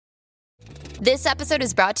This episode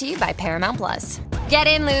is brought to you by Paramount Plus. Get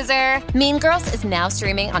in, loser! Mean Girls is now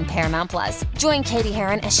streaming on Paramount Plus. Join Katie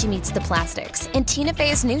Heron as she meets the plastics in Tina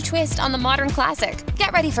Fey's new twist on the modern classic.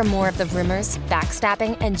 Get ready for more of the rumors,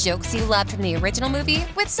 backstabbing, and jokes you loved from the original movie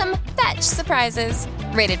with some fetch surprises.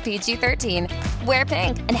 Rated PG-13. Wear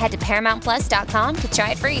pink and head to ParamountPlus.com to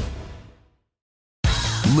try it free.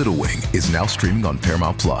 Little Wing is now streaming on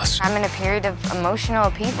Paramount Plus. I'm in a period of emotional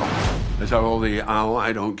upheaval. Is that all the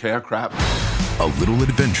I don't care crap? A little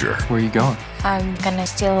adventure. Where are you going? I'm gonna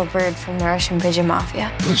steal a bird from the Russian pigeon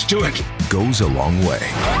mafia. Let's do it. Goes a long way.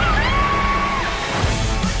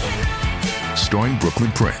 Starring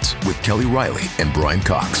Brooklyn Prince with Kelly Riley and Brian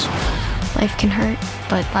Cox. Life can hurt,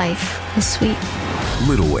 but life is sweet.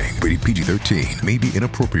 Little Wing, rated PG-13, may be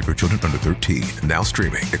inappropriate for children under 13. Now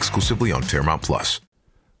streaming exclusively on Paramount Plus.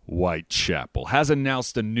 Whitechapel has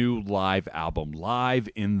announced a new live album, Live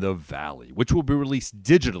in the Valley, which will be released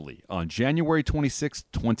digitally on January 26,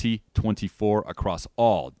 2024 across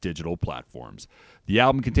all digital platforms. The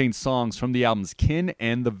album contains songs from the albums Kin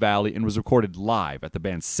and The Valley and was recorded live at the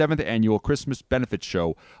band's 7th annual Christmas benefit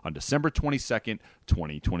show on December 22nd,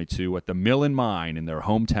 2022 at the Mill and Mine in their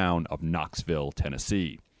hometown of Knoxville,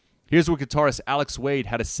 Tennessee. Here's what guitarist Alex Wade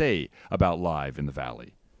had to say about Live in the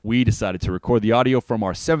Valley. We decided to record the audio from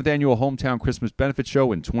our 7th annual Hometown Christmas Benefit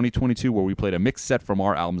Show in 2022 where we played a mixed set from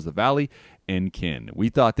our albums The Valley and Kin. We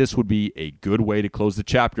thought this would be a good way to close the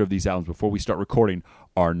chapter of these albums before we start recording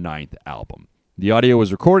our 9th album. The audio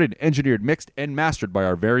was recorded, engineered, mixed, and mastered by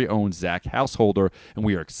our very own Zach Householder, and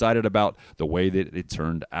we are excited about the way that it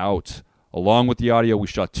turned out. Along with the audio, we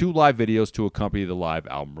shot 2 live videos to accompany the live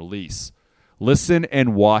album release. Listen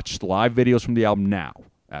and watch live videos from the album now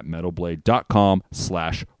at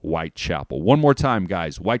metalblade.com/Whitechapel. One more time,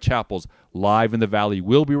 guys. Whitechapel's Live in the Valley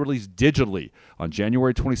will be released digitally on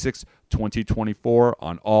January 26, 2024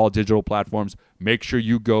 on all digital platforms. Make sure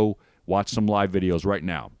you go watch some live videos right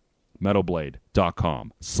now.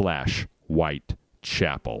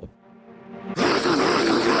 metalblade.com/Whitechapel.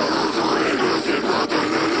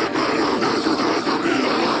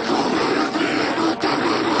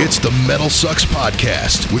 It's the Metal Sucks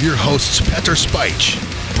Podcast with your hosts Petter Speich,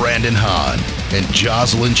 Brandon Hahn, and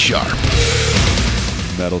Jocelyn Sharp.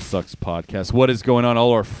 Metal Sucks Podcast. What is going on,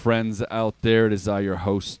 all our friends out there? It is I, your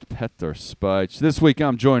host, Petter Speich. This week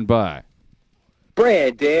I'm joined by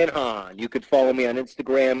Brandon Hahn. You could follow me on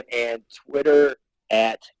Instagram and Twitter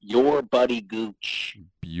at YourBuddyGooch.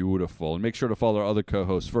 Beautiful. And make sure to follow our other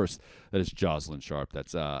co-host first. That is Jocelyn Sharp.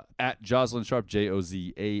 That's at Jocelyn Sharp,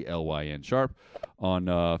 JOZALYN Sharp, on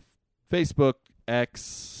Facebook,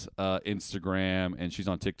 X, Instagram, and she's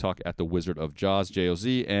on TikTok at The Wizard of Jaws,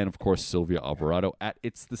 JOZ, and of course Sylvia Alvarado at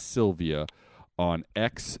It's the Sylvia on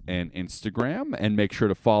X and Instagram. And make sure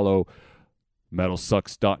to follow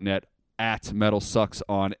MetalSucks.net at MetalSucks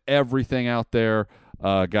on everything out there.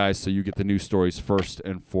 Guys, so you get the news stories first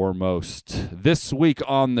and foremost. This week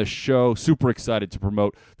on the show, super excited to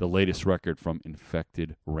promote the latest record from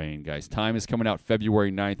Infected Rain, guys. Time is coming out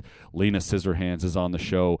February 9th. Lena Scissorhands is on the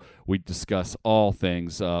show. We discuss all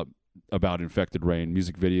things about Infected Rain,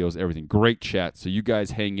 music videos, everything. Great chat, so you guys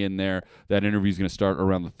hang in there. That interview is going to start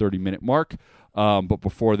around the 30-minute mark. But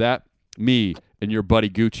before that, me and your buddy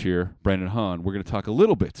Gooch here, Brandon Hahn, we're going to talk a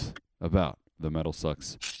little bit about the Metal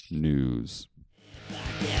Sucks news.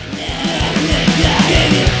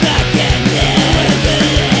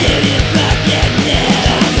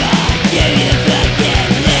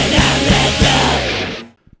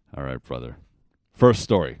 All right, brother. First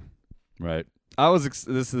story, right? This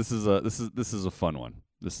is a fun one.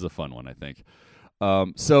 This is a fun one, I think.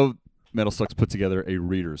 So Metal Sucks put together a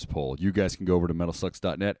readers poll. You guys can go over to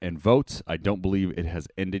metalsucks.net and vote. I don't believe it has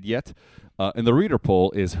ended yet. And the reader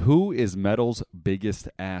poll is, who is metal's biggest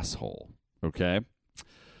asshole? Okay.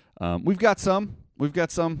 We've got some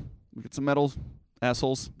metal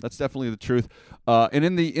assholes. That's definitely the truth. And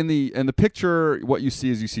in the picture, what you see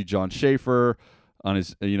is you see John Schaefer on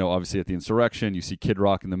his, obviously at the insurrection. You see Kid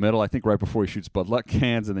Rock in the middle, I think right before he shoots Bud Light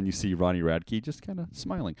cans, and then you see Ronnie Radke just kind of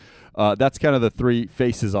smiling. That's kind of the three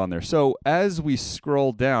faces on there. So as we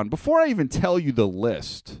scroll down, before I even tell you the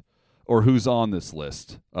list or who's on this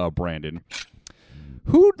list, Brandon,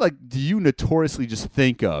 who do you notoriously just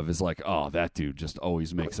think of as like, oh, that dude just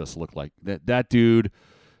always makes us look like that dude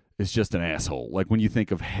is just an asshole? Like when you think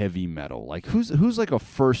of heavy metal, like who's like a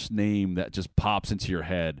first name that just pops into your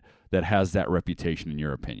head that has that reputation in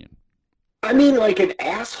your opinion? I mean, like an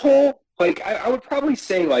asshole, like I would probably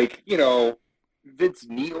say like, Vince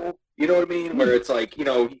Neil, you know what I mean? Where it's like,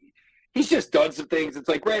 he's just done some things. It's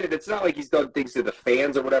like, granted, it's not like he's done things to the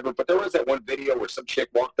fans or whatever, but there was that one video where some chick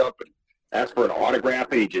walked up and asked for an autograph,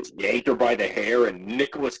 and he just yanked her by the hair, and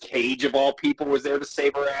Nicolas Cage, of all people, was there to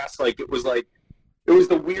save her ass. It was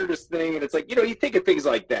the weirdest thing, and it's like, you think of things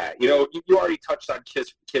like that. You already touched on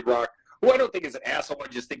Kid Rock, who I don't think is an asshole. I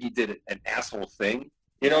just think he did an asshole thing.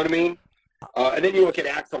 You know what I mean? And then you look at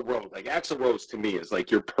Axl Rose. Axl Rose, to me, is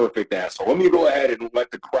your perfect asshole. Let me go ahead and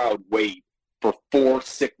let the crowd wait for 4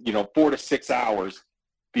 to 6 hours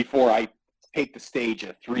before I take the stage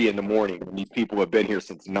at 3 a.m. when these people have been here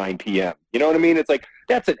since 9 p.m. You know what I mean? It's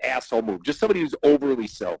that's an asshole move. Just somebody who's overly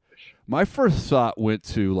selfish. My first thought went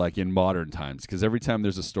to in modern times, because every time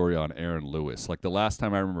there's a story on Aaron Lewis, the last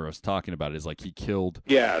time I remember us talking about it is he killed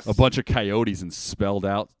a bunch of coyotes and spelled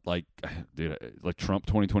out Trump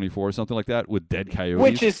 2024 or something like that with dead coyotes.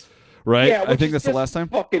 Which is right. Yeah, I think that's the last time.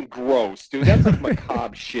 Fucking gross, dude. That's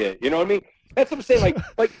macabre shit. You know what I mean? That's what I'm saying.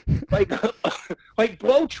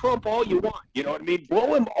 Blow Trump all you want. You know what I mean?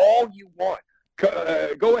 Blow him all you want.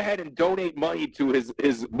 Go ahead and donate money to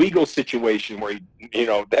his legal situation where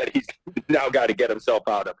that he's now got to get himself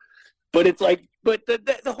out of. But it's but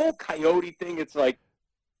the whole coyote thing. It's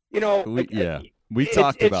we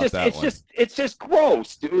talked about that one. It's just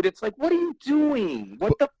gross, dude. It's what are you doing?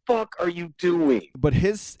 What the fuck are you doing? But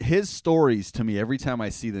his stories, to me, every time I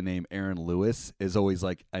see the name Aaron Lewis, is always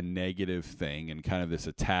a negative thing and kind of this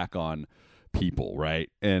attack on people, right?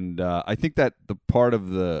 And I think that the part of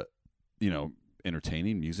the,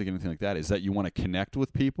 entertaining music and anything like that is that you want to connect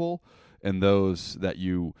with people, and those that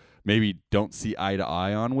you maybe don't see eye to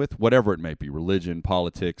eye on with, whatever it may be, religion,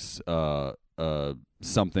 politics,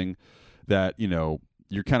 something that,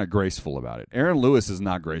 you're kind of graceful about it. Aaron Lewis is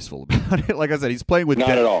not graceful about it. Like I said, he's playing with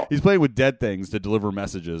at all. He's playing with dead things to deliver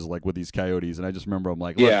messages, with these coyotes. And I just remember, I'm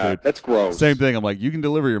like, look, yeah, dude, that's gross. Same thing. I'm like, you can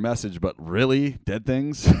deliver your message, but really, dead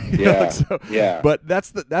things. Yeah, yeah. But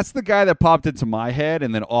that's the guy that popped into my head,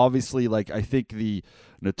 and then obviously, I think the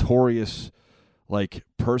notorious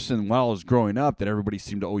person while I was growing up that everybody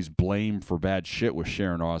seemed to always blame for bad shit was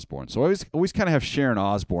Sharon Osbourne. So I always kind of have Sharon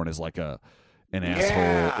Osbourne as an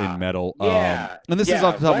asshole in metal. Yeah. And this is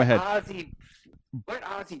off the top of my head. Let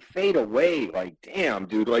Ozzy fade away. Damn,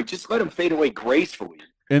 dude. Just let him fade away gracefully.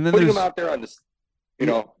 And then putting him out there on this,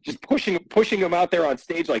 just pushing him out there on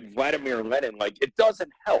stage like Vladimir Lenin. It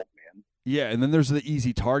doesn't help, man. Yeah, and then there's the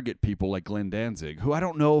easy target people like Glenn Danzig, who I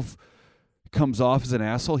don't know if comes off as an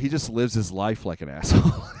asshole. He just lives his life like an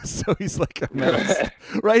asshole. So he's a menace.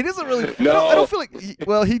 Right? He doesn't really. No. I don't feel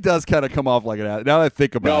like. He does kind of come off like an asshole. Now that I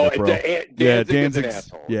think about it, bro. Danzig is an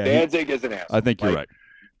asshole. Yeah, Danzig is an asshole. I think you're right.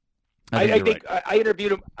 I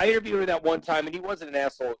interviewed him. I interviewed him that one time, and he wasn't an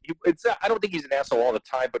asshole. I don't think he's an asshole all the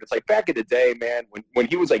time, but it's back in the day, man, when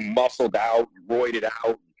he was muscled out, roided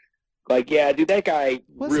out. Yeah, dude, that guy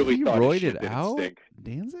really thought his shit didn't stink.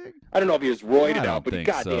 Danzig? I don't know if he was roided out, but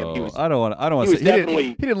goddamn, he was. I don't want to say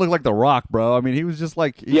he didn't look like The Rock, bro. I mean, he was just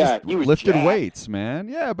he was lifted jacked. weights, man.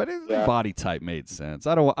 Yeah, but his body type made sense.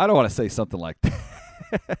 I don't want to say something like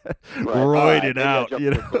that. Roided out,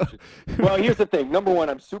 Well, here's the thing. Number one,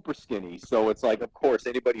 I'm super skinny, so it's of course,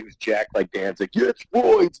 anybody who's jacked like Danzig, yeah, it's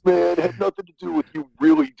roids, man. It had nothing to do with you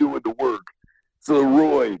really doing the work. So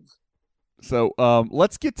roids. So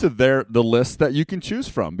let's get to the list that you can choose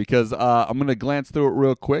from, because I'm going to glance through it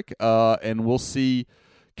real quick, and we'll see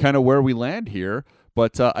kind of where we land here.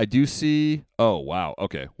 But I do see. Oh wow,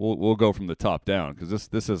 okay, we'll go from the top down, because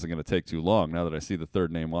this isn't going to take too long now that I see the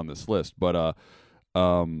third name on this list. But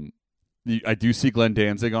I do see Glenn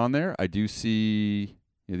Danzig on there. I do see.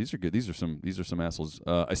 Yeah, these are good. These are some assholes.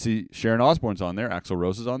 I see Sharon Osbourne's on there. Axl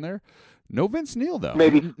Rose is on there. No Vince Neil though.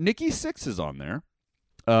 Maybe Nikki Sixx is on there.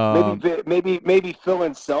 Maybe Phil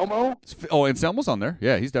Anselmo. Oh, Anselmo's on there.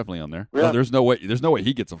 Yeah, he's definitely on there. Yeah. Oh, there's no way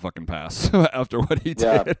he gets a fucking pass after what he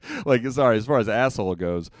did. Yeah. Sorry, as far as asshole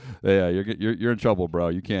goes, yeah, you're in trouble, bro.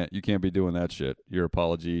 You can't be doing that shit. Your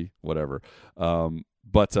apology, whatever.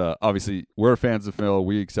 But obviously we're fans of Phil.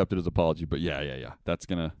 We accepted his apology. But yeah. That's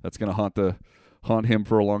gonna haunt him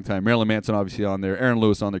for a long time. Marilyn Manson obviously on there. Aaron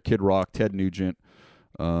Lewis on there. Kid Rock. Ted Nugent.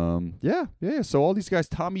 Yeah. So all these guys.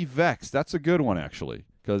 Tommy Vex. That's a good one actually,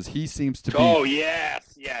 because he seems to be. Oh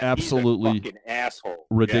yes, yeah. Absolutely he's a fucking asshole.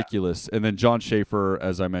 Ridiculous. Yeah. And then John Schaefer,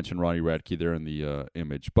 as I mentioned, Ronnie Radke there in the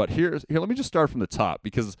image. But here, let me just start from the top,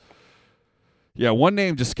 because. Yeah, one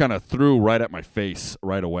name just kind of threw right at my face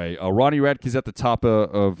right away. Ronnie Radke's at the top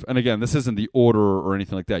of, and again, this isn't the order or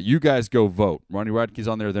anything like that. You guys go vote. Ronnie Radke's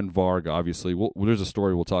on there, then Varg, obviously. There's a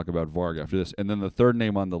story we'll talk about Varg after this. And then the third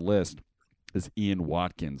name on the list is Ian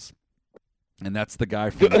Watkins. And that's the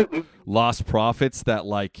guy from Lost Prophets that,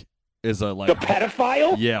 is a, the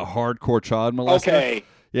pedophile? Yeah, hardcore child molester. Okay.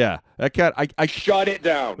 Yeah, that cat. I shut it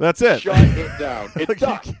down. That's it. Shut it down. It's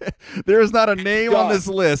done. There is not a name on this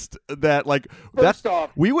list that First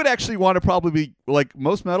off, we would actually want to probably be like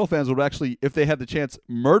most metal fans would actually, if they had the chance,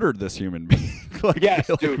 murdered this human being. Yes,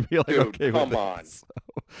 dude, okay, come on. So.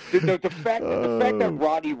 The fact that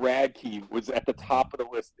Roddy Radke was at the top of the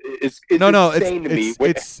list is insane to me.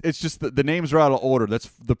 It's just the names are out of order. That's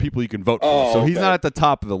the people you can vote for. So he's not at the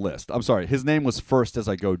top of the list. I'm sorry. His name was first as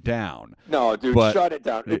I go down. No, dude, shut it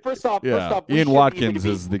down. First off, Ian Watkins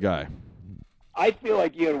is the guy. I feel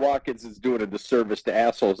like Ian Watkins is doing a disservice to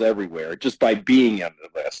assholes everywhere just by being on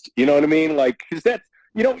the list. You know what I mean? Like, because that's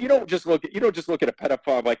you don't just look at a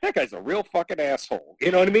pedophile like that guy's a real fucking asshole.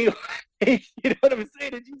 You know what I mean? You know what I'm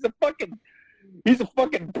saying? He's a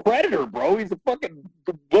fucking predator, bro. He's a fucking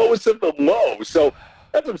the lowest of the low. So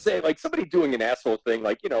that's what I'm saying. Like somebody doing an asshole thing,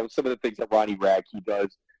 like some of the things that Ronnie Radke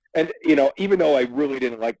does, and even though I really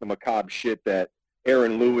didn't like the macabre shit that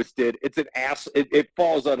Aaron Lewis did, it's an ass. It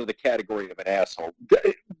falls under the category of an asshole.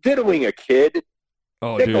 Diddling a kid.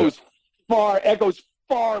 Oh, that dude. goes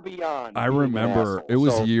far beyond. I remember it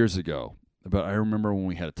was years ago, but I remember when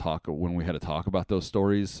we had to talk about those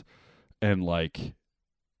stories, and like,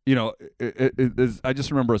 I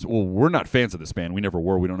just remember we're not fans of this band. We never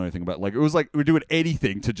were. We don't know anything about it. Like it was like we're doing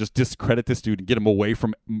anything to just discredit this dude and get him away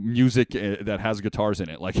from music that has guitars in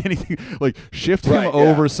it. Like anything, like shift him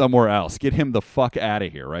over somewhere else. Get him the fuck out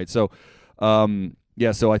of here, right? So,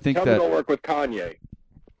 So I think Tell me to work with Kanye.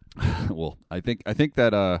 Well, I think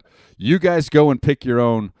that you guys go and pick your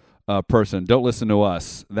own person. Don't listen to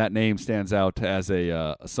us. That name stands out as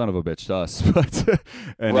a son of a bitch to us. But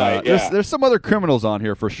there's some other criminals on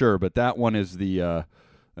here for sure. But that one is that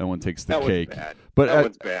one takes the cake. Bad. But that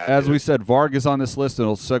one's bad, as we said, Varg is on this list, and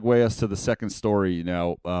it'll segue us to the second story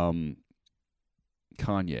now.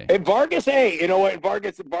 Kanye. And Vargas, hey, you know what?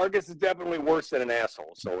 Vargas is definitely worse than an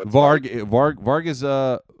asshole. So it's Varg is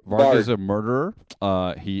a murderer.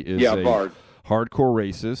 He is a hardcore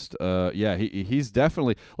racist. He's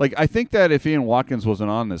definitely like. I think that if Ian Watkins wasn't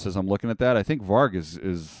on this, as I'm looking at that, I think Varg is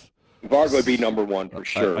Varg would be number one for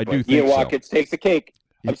sure. I do think Ian Watkins takes the cake.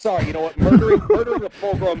 I'm sorry, you know what? Murdering a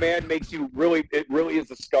full-grown man makes you really is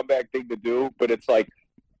a scumbag thing to do. But it's like.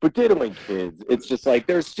 But diddling kids, it's just like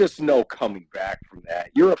there's just no coming back from that.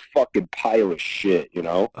 You're a fucking pile of shit, you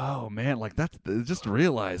know? Oh man, like that's just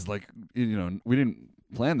realized, like we didn't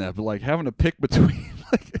plan that, but like having to pick between,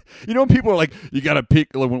 like when people are like, you got to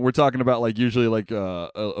pick like, when we're talking about like usually like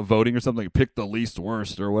a voting or something, pick the least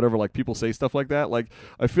worst or whatever. Like people say stuff like that. Like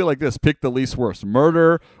I feel like this, pick the least worst,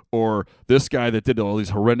 murder or this guy that did all these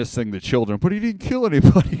horrendous things to children, but he didn't kill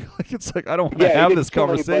anybody. Like it's like I don't want to have this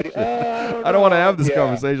conversation. I don't want to have this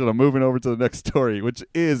conversation. I'm moving over to the next story, which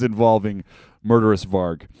is involving murderous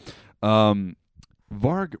Varg.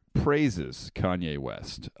 Varg praises Kanye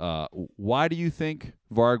West. Why do you think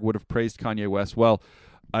Varg would have praised Kanye West? Well,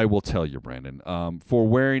 I will tell you, Brandon, for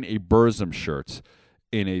wearing a Burzum shirt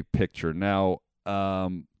in a picture. Now,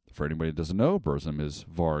 for anybody that doesn't know, Burzum is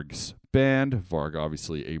Varg's band. Varg,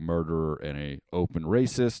 obviously a murderer and a open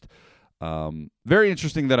racist. Very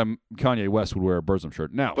interesting that Kanye West would wear a Burzum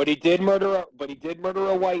shirt. Now, but he did murder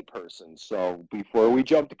a white person. So before we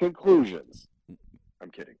jump to conclusions, I'm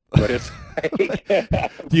kidding. But it's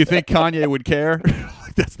do you think Kanye would care?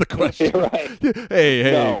 That's the question. Right. Hey,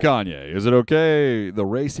 no. Kanye, is it okay? The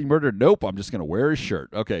race he murdered? Nope, I'm just going to wear his shirt.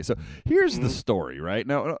 Okay, so here's the story, right?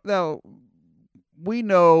 Now, we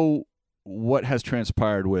know what has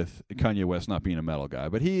transpired with Kanye West not being a metal guy,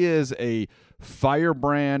 but he is a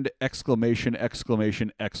firebrand ! Mark,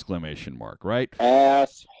 right?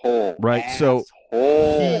 Asshole. Right, asshole.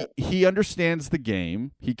 So he understands the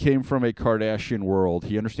game. He came from a Kardashian world.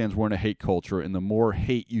 He understands we're in a hate culture, and the more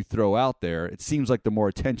hate you throw out there, it seems like the more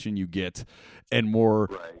attention you get and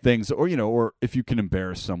more things, or if you can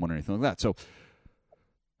embarrass someone or anything like that. So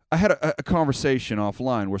I had a conversation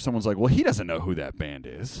offline where someone's like, well, he doesn't know who that band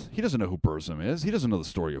is. He doesn't know who Burzum is. He doesn't know the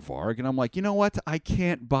story of Varg. And I'm like, you know what? I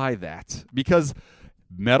can't buy that because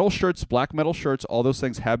metal shirts, black metal shirts, all those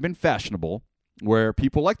things have been fashionable where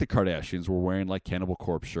people like the Kardashians were wearing like Cannibal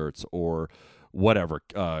Corpse shirts or whatever,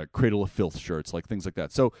 Cradle of Filth shirts, like things like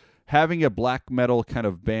that. So having a black metal kind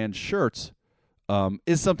of band shirts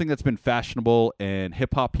is something that's been fashionable and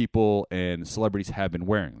hip-hop people and celebrities have been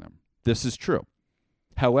wearing them. This is true.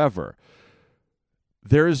 However,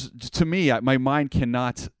 to me, my mind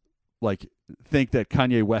cannot like think that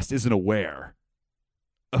Kanye West isn't aware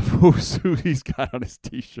of who he's got on his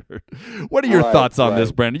T-shirt. What are your thoughts on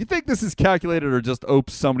this, Brandon? You think this is calculated or just,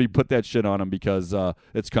 oops, somebody put that shit on him because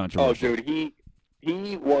it's controversial? Oh, dude,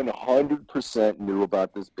 he 100% knew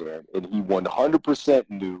about this band, and he 100%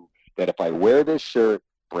 knew that if I wear this shirt,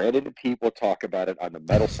 Brandon and Pete will talk about it on the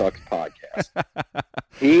Metal Sucks podcast.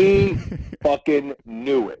 He fucking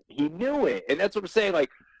knew it. He knew it. And that's what I'm saying. Like,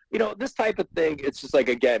 you know, this type of thing, it's just like,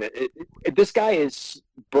 again, this guy has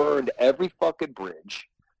burned every fucking bridge.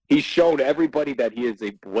 He's shown everybody that he is a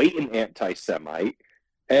blatant anti-Semite.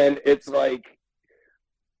 And it's like,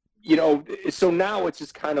 you know, so now it's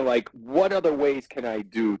just kind of like, what other ways can I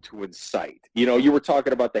do to incite? You know, you were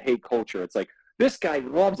talking about the hate culture. It's like, this guy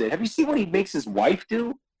loves it. Have you seen what he makes his wife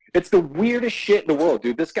do? It's the weirdest shit in the world,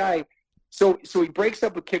 dude. This guy, so he breaks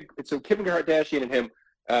up with Kim. So Kim Kardashian and him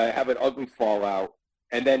have an ugly fallout.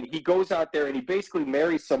 And then he goes out there and he basically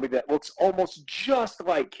marries somebody that looks almost just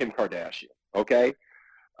like Kim Kardashian, okay?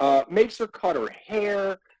 Makes her cut her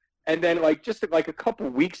hair. And then, like, just like a couple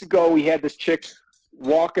weeks ago, he had this chick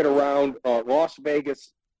walking around Las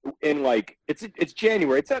Vegas in, like, it's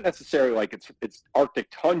January. It's not necessarily like it's Arctic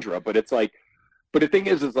tundra, but it's like, but the thing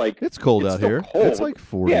is like, it's cold out here. Cold. It's like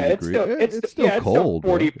 40 degrees. It's still cold. It's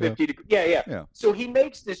still 40, 50 degrees. Yeah. So he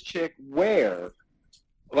makes this chick wear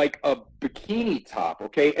like a bikini top,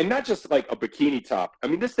 okay? And not just like a bikini top. I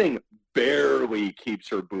mean, this thing barely keeps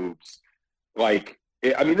her boobs. Like,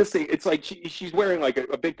 I mean, this thing, it's like she's wearing like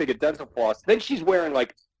a big thing of dental floss. Then she's wearing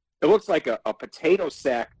like, it looks like a potato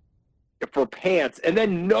sack for pants, and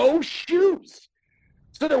then no shoes.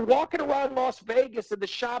 So they're walking around Las Vegas in the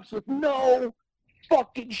shops with no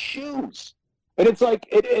fucking shoes. And it's like,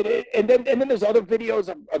 and then there's other videos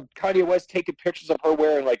of Kanye West taking pictures of her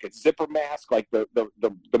wearing like a zipper mask, like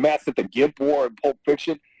the mask that the Gimp wore in Pulp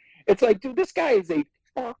Fiction. It's like, dude, this guy is a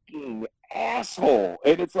fucking asshole.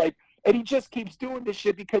 And it's like, and he just keeps doing this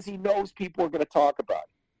shit because he knows people are going to talk about it.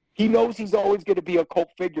 He knows he's always going to be a cult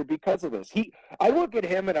figure because of this. I look at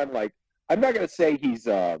him and I'm like, I'm not going to say he's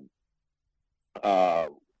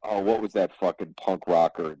what was that fucking punk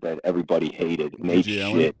rocker that everybody hated and ate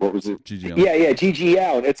shit? What was it? G.G. Allen. Yeah, G.G.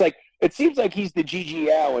 Allen. It's like, it seems like he's the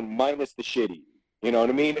G.G. Allen minus the shitty. You know what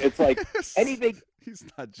I mean? It's like anything. He's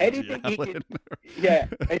not G.G. Allen. Yeah,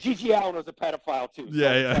 and G.G. Allen was a pedophile too. So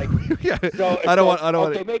yeah. Like, yeah. So I don't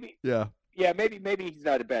want. Maybe. Yeah. Yeah, maybe he's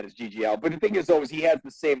not as bad as G.G. Allen. But the thing is, though, is he has the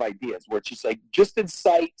same ideas where it's just like, just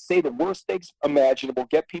incite, say the worst things imaginable,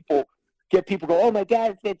 get people go, oh my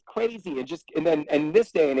God, it's crazy, and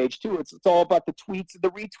this day and age too, it's all about the tweets and the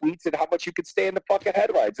retweets and how much you could stay in the fucking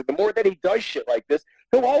headlines. And the more that he does shit like this,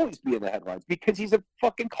 he'll always be in the headlines because he's a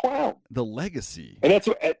fucking clown. The legacy, and that's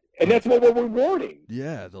what we're rewarding.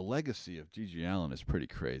 Yeah, the legacy of G.G. Allen is pretty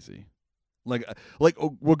crazy. Like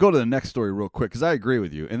we'll go to the next story real quick because I agree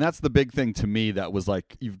with you, and that's the big thing to me that was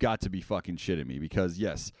like, you've got to be fucking shitting me, because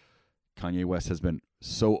yes, Kanye West has been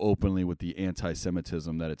so openly with the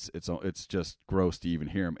anti-Semitism that it's just gross to even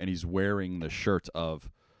hear him, and he's wearing the shirt of,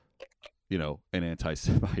 you know, an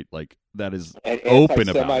anti-Semite, like that is open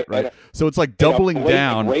about it, right? So it's like doubling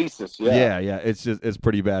down. Racist, yeah. It's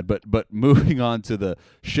pretty bad. But moving on to the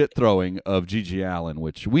shit throwing of G.G. Allen,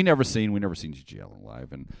 which we never seen G.G. Allen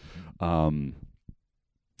live, and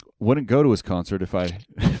wouldn't go to his concert if I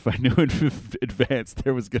knew in advance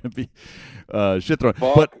there was going to be shit thrown.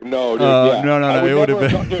 But no, dude, yeah. It would have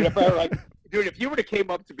been. Dude, if you would have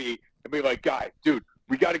came up to me and be like, guy, dude,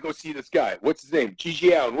 we got to go see this guy. What's his name?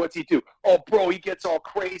 G.G. Allen. What's he do? Oh, bro, he gets all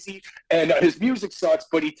crazy, and his music sucks,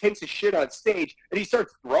 but he takes his shit on stage, and he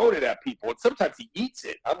starts throwing it at people, and sometimes he eats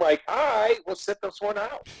it. I'm like, all right, we'll set this one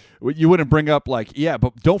out. You wouldn't bring up, like, yeah,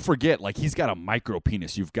 but don't forget, like, he's got a micro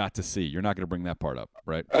penis you've got to see. You're not going to bring that part up,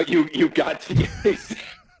 right? You got to...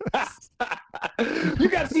 You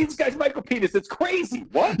got to see this guy's micro penis. It's crazy.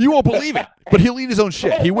 What? You won't believe it, but he'll eat his own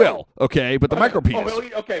shit. He will, okay? But the micro penis.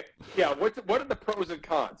 Okay, yeah. What are the pros and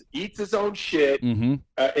cons? Eats his own shit, mm-hmm.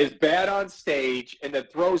 Is bad on stage, and then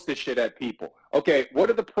throws the shit at people. Okay, what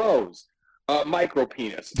are the pros? Micro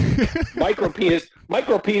penis. Micro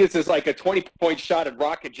penis is like a 20-point shot at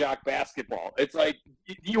rocket jock basketball. It's like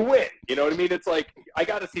you win. You know what I mean? It's like, I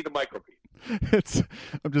got to see the micro penis.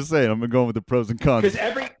 I'm just saying, I'm going with the pros and cons.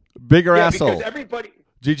 Because bigger asshole. Because everybody.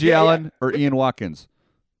 G.G. Allen or Ian Watkins?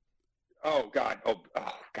 Oh God.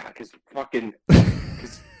 Because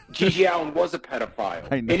G.G. Allen was a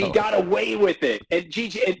pedophile, I know. And he got away with it. And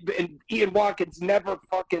and Ian Watkins never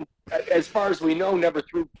fucking, as far as we know, never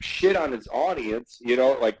threw shit on his audience. You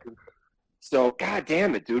know, like, so God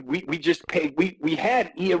damn it, dude. We just paid. We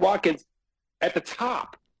had Ian Watkins at the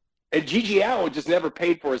top. And G.G. Allen just never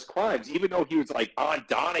paid for his crimes, even though he was like on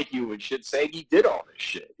Donahue and shit, saying he did all this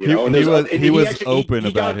shit. You know, he was open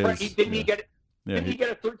about his. Didn't he get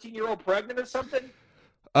a 13-year-old pregnant or something?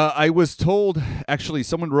 I was told, actually,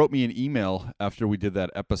 someone wrote me an email after we did that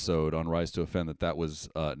episode on Rise to Offend that was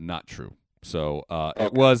not true. So okay.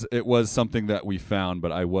 It was something that we found,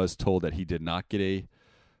 but I was told that he did not get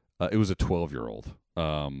It was a 12-year-old.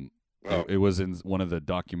 It was in one of the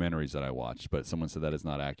documentaries that I watched, but someone said that is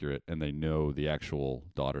not accurate, and they know the actual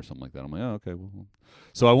daughter, something like that. I'm like, oh, okay. Well.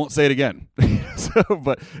 So I won't say it again.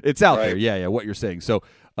 But it's out there. Yeah, what you're saying. So,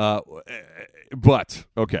 but,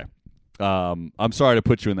 okay. I'm sorry to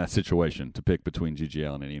put you in that situation to pick between G.G.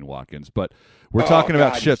 Allen and Ian Watkins, but we're talking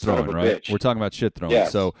about shit throwing, right? We're talking about shit throwing.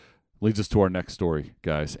 Yes. So leads us to our next story,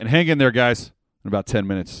 guys. And hang in there, guys. In about 10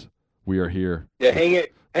 minutes, we are here. Yeah, hang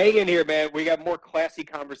in here, man. We got more classy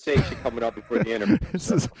conversation coming up before the interview. This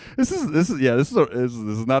is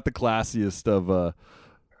not the classiest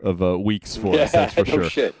of weeks for us. That's for sure.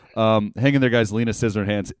 Shit. Hang in there, guys. Lena,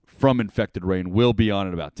 Scissorhands from Infected Rain will be on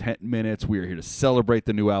in about 10 minutes. We are here to celebrate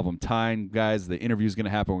the new album, Time, guys. The interview is going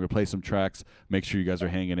to happen. We're going to play some tracks. Make sure you guys are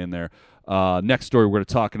hanging in there. Next story we're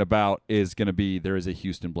talking about is going to be there is a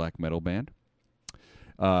Houston black metal band.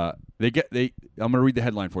 I'm going to read the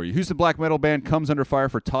headline for you. Houston black metal band comes under fire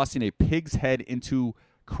for tossing a pig's head into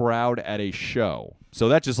crowd at a show. So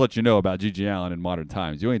that just lets you know about G.G. Allen in modern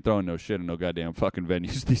times. You ain't throwing no shit in no goddamn fucking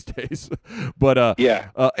venues these days. But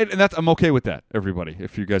and that's I'm okay with that, everybody.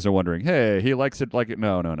 If you guys are wondering, hey, he likes it like it.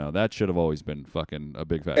 No. That should have always been fucking a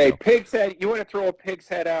big fat no. Pig's head. You want to throw a pig's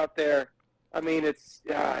head out there? I mean, it's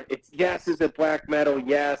yes. Is it black metal?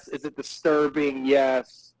 Yes. Is it disturbing?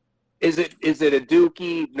 Yes. Is it a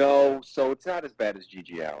dookie? No. So it's not as bad as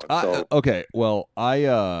G.G. Allen. Okay. Well,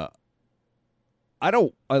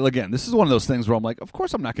 again, this is one of those things where I'm like, of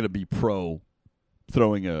course I'm not going to be pro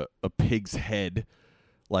throwing a pig's head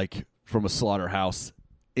like from a slaughterhouse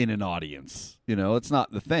in an audience. You know, it's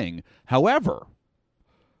not the thing. However,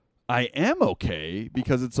 I am okay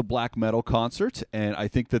because it's a black metal concert, and I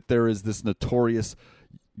think that there is this notorious,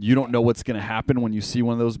 you don't know what's going to happen when you see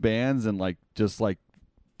one of those bands, and just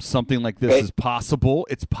something like this is possible.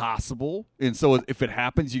 It's possible. And so if it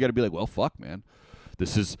happens, you got to be like, well, fuck, man.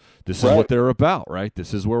 This is what they're about, right?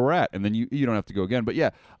 This is where we're at. And then you don't have to go again. But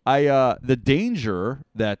yeah, the danger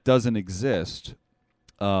that doesn't exist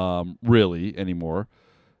really anymore,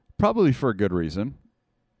 probably for a good reason.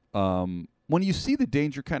 When you see the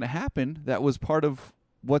danger kind of happen, that was part of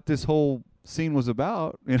what this whole scene was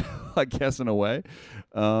about, I guess, in a way.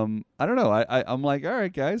 I don't know. I'm like, all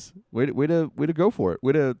right, guys, way to go for it.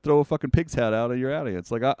 Way to throw a fucking pig's head out of your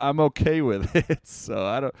audience. Like, I'm okay with it. So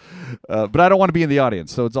I don't, but I don't want to be in the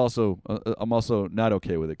audience. So it's also, I'm also not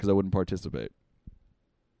okay with it because I wouldn't participate.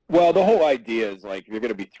 Well, the whole idea is like you're going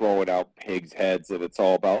to be throwing out pigs' heads, and it's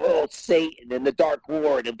all about Satan and the Dark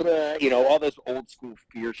Lord and blah, all this old school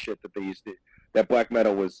fear shit that black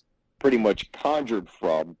metal was pretty much conjured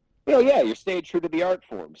from. You're staying true to the art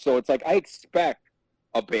form. So it's like I expect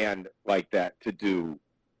a band like that to do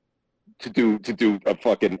a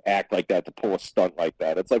fucking act like that, to pull a stunt like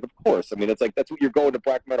that. It's like, of course. I mean, it's like that's what you're going to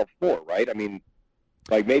black metal for, right? I mean,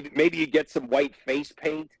 like maybe you get some white face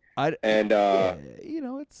paint. It's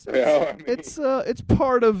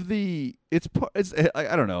part of the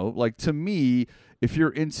I don't know. Like, to me, if you're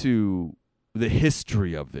into the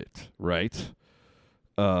history of it, right?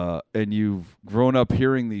 And you've grown up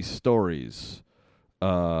hearing these stories,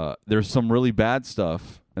 there's some really bad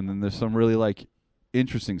stuff, and then there's some really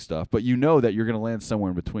interesting stuff. But you know that you're going to land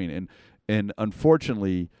somewhere in between, and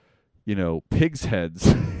unfortunately, pigs'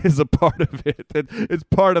 heads is a part of it. It's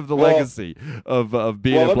part of the legacy of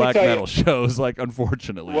being at black metal shows.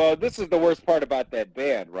 Unfortunately. Well, this is the worst part about that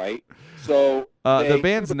band, right? So the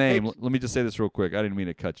band's name. Let me just say this real quick. I didn't mean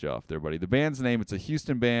to cut you off there, buddy. The band's name. It's a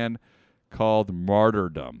Houston band called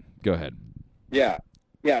Martyrdom. Go ahead. Yeah.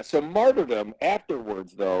 So Martyrdom,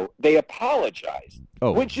 afterwards, though, they apologized,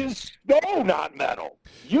 which is so not metal.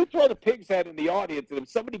 You throw the pig's head in the audience, and if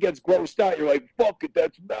somebody gets grossed out, you're like, fuck it,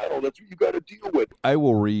 that's metal. That's what you got to deal with. I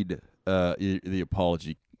will read the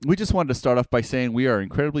apology. We just wanted to start off by saying we are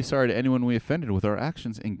incredibly sorry to anyone we offended with our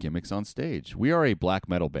actions and gimmicks on stage. We are a black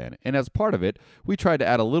metal band, and as part of it, we tried to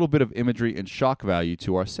add a little bit of imagery and shock value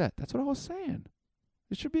to our set. That's what I was saying.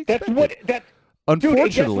 It should be expected.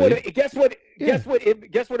 Unfortunately, dude, guess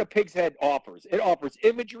what a pig's head offers? It offers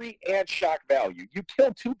imagery and shock value. You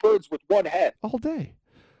kill two birds with one head all day.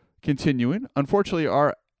 Continuing, unfortunately,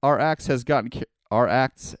 our acts has gotten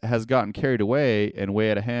carried away and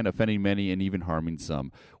way out of hand, offending many and even harming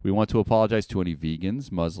some. We want to apologize to any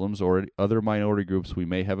vegans, Muslims, or other minority groups we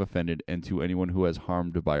may have offended, and to anyone who has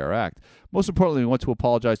harmed by our act. Most importantly, we want to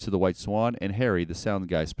apologize to the White Swan and Harry, the sound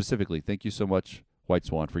guy, specifically. Thank you so much, White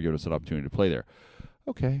Swan, for giving us an opportunity to play there.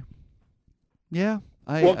 Okay. Yeah.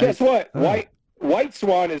 Guess what? White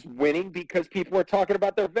Swan is winning because people are talking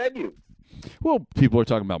about their venue. Well, people are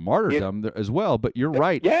talking about Martyrdom as well, but you're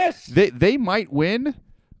right. Yes. They might win,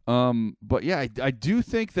 but yeah, I do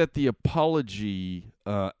think that the apology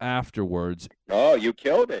afterwards. Oh, you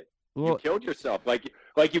killed it. Well, you killed yourself. Like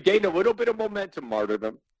you gained a little bit of momentum,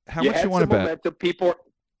 martyrdom. How much you want to bet? Momentum.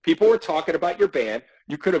 People were talking about your band.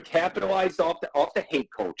 You could have capitalized off the hate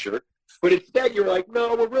culture, but instead you were like,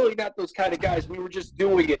 no, we're really not those kind of guys. We were just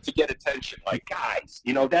doing it to get attention. Like, guys,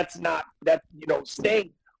 that's not that.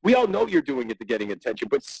 Staying. We all know you're doing it to getting attention,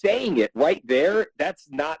 but saying it right there, that's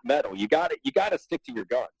not metal. You got to stick to your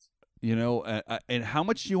guns. And how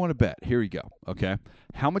much do you want to bet? Here we go. Okay,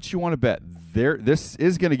 how much you want to bet? This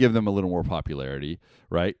is going to give them a little more popularity,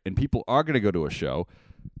 right? And people are going to go to a show,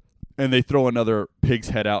 and they throw another pig's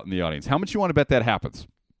head out in the audience. How much you want to bet that happens?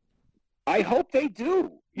 I hope they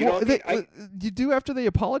do. You do after they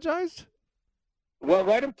apologized? Well,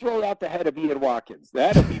 let him throw out the head of Ian Watkins.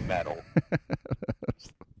 That'll be metal.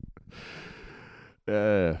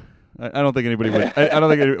 I don't think anybody would. I don't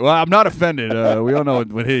think. Well, I'm not offended. We all know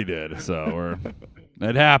what he did, so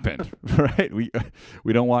it happened, right?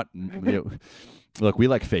 We don't want. Look, we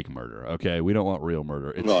like fake murder. Okay, we don't want real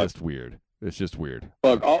murder. It's just weird. It's just weird.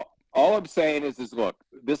 Look, all I'm saying is look.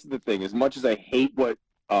 This is the thing. As much as I hate what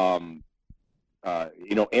Aaron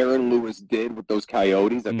Lewis did with those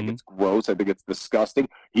Coyotes, I think it's gross. I think it's disgusting.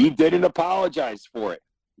 He didn't apologize for it.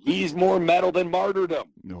 He's more metal than martyrdom.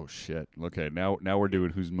 Oh shit. Okay, now we're doing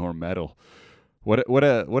who's more metal. What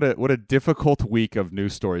a difficult week of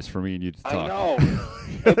news stories for me and you to talk. I know.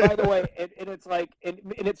 And by the way, and it's like, and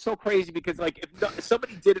it's so crazy because like if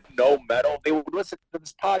somebody didn't know metal, they would listen to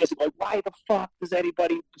this podcast and be like, why the fuck does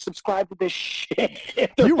anybody subscribe to this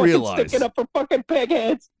shit? Do you realize sticking up for fucking pig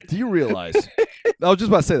heads? Do you realize? I was just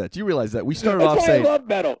about to say that. Do you realize that we started off saying I love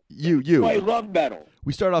metal. I love metal.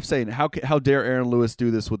 We started off saying, how dare Aaron Lewis do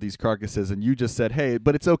this with these carcasses? And you just said, hey,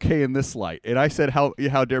 but it's okay in this light. And I said, how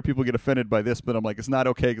dare people get offended by this? But I'm like, it's not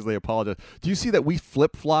okay because they apologize. Do you see that we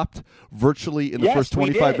flip-flopped virtually in the first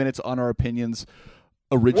 25 minutes on our opinions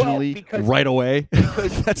originally right away?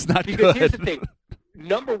 That's not good. Because here's the thing.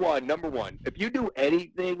 Number one, if you do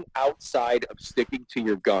anything outside of sticking to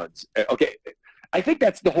your guns, okay, I think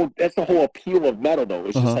that's the whole appeal of metal, though.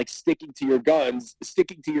 It's just like sticking to your guns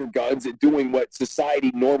and doing what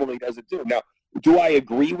society normally doesn't do. Now, do I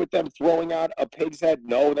agree with them throwing out a pig's head?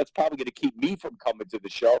 No, that's probably going to keep me from coming to the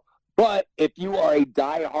show. But if you are a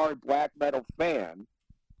diehard black metal fan,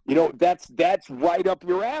 that's right up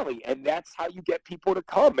your alley, and that's how you get people to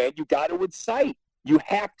come, man. You got to incite. You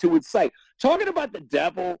have to incite. Talking about the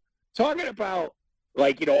devil, talking about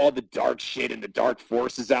all the dark shit and the dark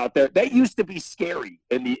forces out there. That used to be scary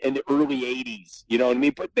in the early 80s. You know what I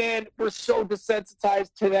mean? But man, we're so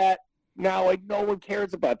desensitized to that now. Like no one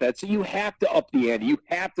cares about that. So you have to up the ante. You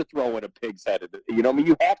have to throw in a pig's head.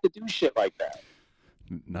 You have to do shit like that.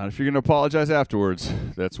 Not if you're going to apologize afterwards.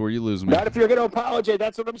 That's where you lose me. Not if you're going to apologize.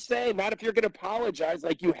 That's what I'm saying. Not if you're going to apologize.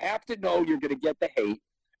 Like you have to know you're going to get the hate.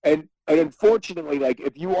 And unfortunately, like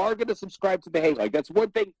if you are going to subscribe to the hate, like that's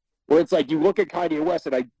one thing. Where it's like you look at Kanye West,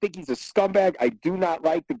 and I think he's a scumbag. I do not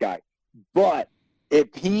like the guy, but if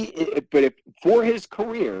for his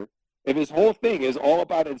career, if his whole thing is all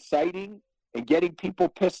about inciting and getting people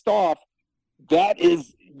pissed off,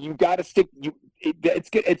 you got to stick.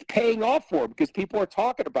 It's paying off for him because people are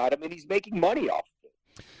talking about him, and he's making money off of it.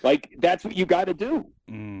 Like that's what you got to do.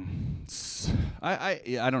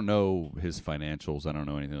 I don't know his financials. I don't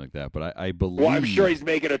know anything like that, but I believe. Well, I'm sure he's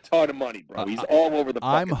making a ton of money, bro. He's all over the.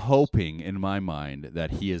 I'm hoping in my mind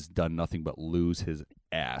that he has done nothing but lose his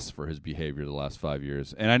ass for his behavior the last 5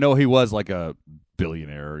 years. And I know he was like a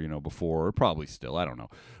billionaire, before, or probably still. I don't know.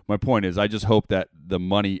 My point is, I just hope that the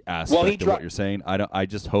money aspect of what you're saying. I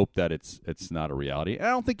just hope that it's not a reality. And I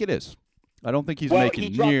don't think it is. I don't think he's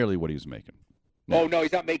making nearly what he was making. Oh, no,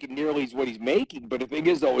 he's not making nearly what he's making. But the thing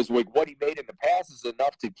is, though, is like what he made in the past is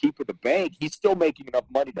enough to keep in the bank. He's still making enough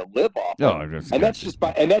money to live off. That's just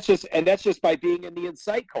by being in the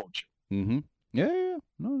incite culture. Mm-hmm. Yeah.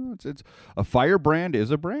 No, it's a firebrand is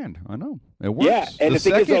a brand. I know it works. Yeah, and the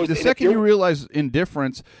second you realize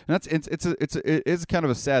indifference, and it is kind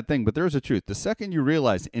of a sad thing, but there is a truth. The second you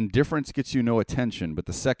realize indifference gets you no attention, but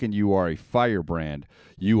the second you are a firebrand,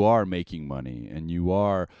 you are making money, and you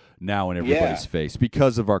are now in everybody's face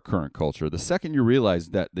because of our current culture. The second you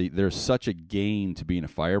realize that there's such a gain to being a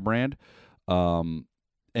firebrand, and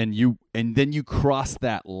then you cross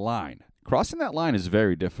that line. Crossing that line is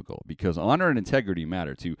very difficult because honor and integrity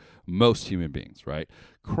matter to most human beings, right?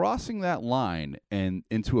 Crossing that line and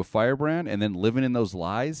into a firebrand and then living in those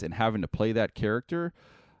lies and having to play that character,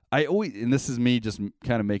 and this is me just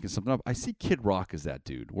kind of making something up, I see Kid Rock as that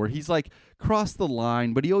dude where he's like crossed the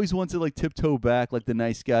line, but he always wants to like tiptoe back like the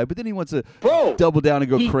nice guy, but then he wants to double down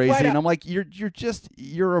and go crazy. And I'm like,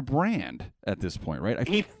 you're a brand at this point, right?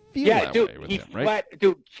 feel that way with him, right?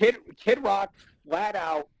 Kid Rock flat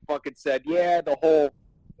out fucking said, yeah, the whole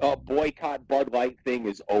boycott Bud Light thing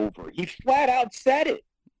is over. He flat out said it.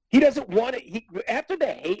 He doesn't want it. After the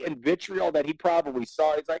hate and vitriol that he probably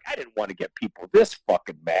saw, he's like, I didn't want to get people this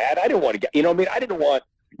fucking mad. I didn't want to get, you know what I mean? I didn't want,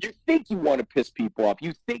 you think you want to piss people off.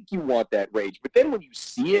 You think you want that rage. But then when you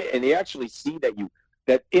see it and you actually see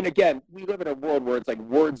and again, we live in a world where it's like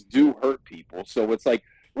words do hurt people. So it's like,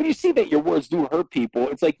 when you see that your words do hurt people,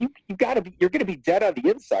 it's like you're going to be dead on the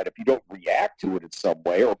inside if you don't react to it in some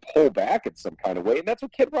way or pull back in some kind of way. And that's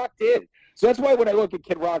what Kid Rock did. So that's why when I look at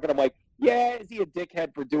Kid Rock and I'm like, yeah, is he a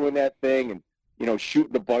dickhead for doing that thing and,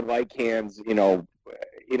 shooting the Bud Light cans,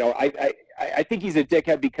 I think he's a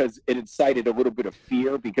dickhead because it incited a little bit of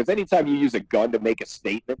fear, because anytime you use a gun to make a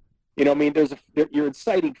statement, you're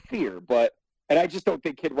inciting fear, and I just don't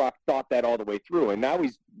think Kid Rock thought that all the way through. And now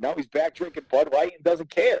he's back drinking Bud Light and doesn't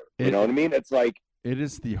care. You know what I mean? It's like, it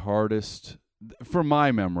is the hardest, from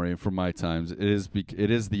my memory and from my times, it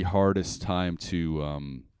is the hardest time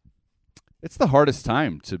to it's the hardest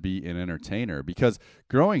time to be an entertainer, because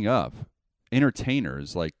growing up,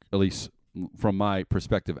 entertainers, like, at least from my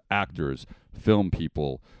perspective, actors, film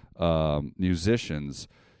people, musicians,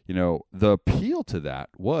 the appeal to that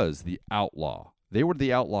was the outlaw. They were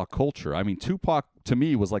the outlaw culture. I mean, Tupac, to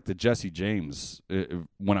me, was like the Jesse James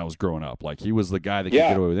when I was growing up. Like, he was the guy that could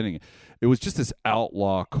get away with anything. It was just this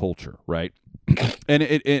outlaw culture, right?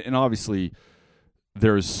 And obviously,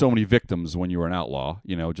 there's so many victims when you were an outlaw,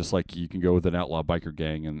 just like you can go with an outlaw biker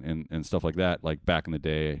gang and stuff like that, like back in the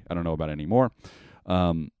day. I don't know about it anymore.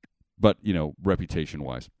 But,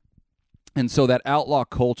 reputation-wise. And so that outlaw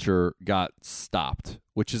culture got stopped,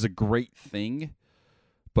 which is a great thing.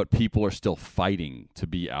 But people are still fighting to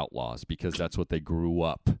be outlaws because that's what they grew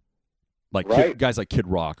up. Like guys like Kid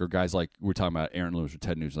Rock, or guys like, we're talking about Aaron Lewis or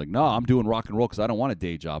Ted Nugent, like, no, I'm doing rock and roll because I don't want a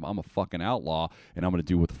day job. I'm a fucking outlaw, and I'm going to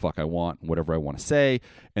do what the fuck I want and whatever I want to say,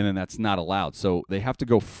 and then that's not allowed. So they have to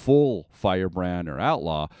go full firebrand or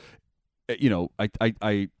outlaw.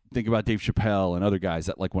 I think about Dave Chappelle and other guys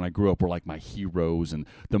that, like, when I grew up, were like my heroes and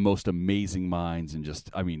the most amazing minds and just,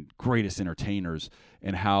 greatest entertainers,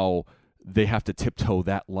 and how they have to tiptoe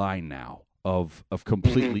that line now of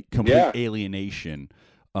complete alienation,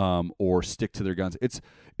 or stick to their guns.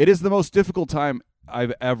 It is the most difficult time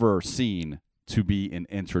I've ever seen to be an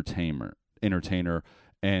entertainer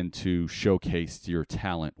and to showcase your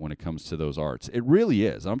talent when it comes to those arts. It really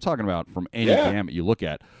is. I'm talking about from any gamut you look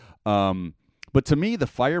at. But to me, the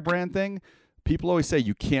firebrand thing, people always say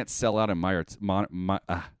you can't sell out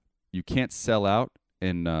you can't sell out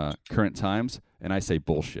in current times, and I say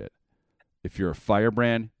bullshit. If you're a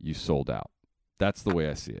firebrand, you sold out. That's the way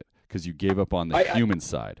I see it, because you gave up on the human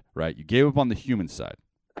side, right? You gave up on the human side.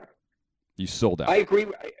 You sold out. I agree.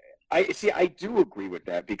 I do agree with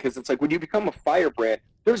that, because it's like when you become a firebrand,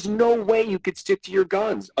 there's no way you could stick to your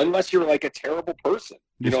guns unless you're like a terrible person.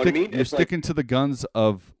 You know what I mean? You're sticking to the guns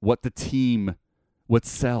of what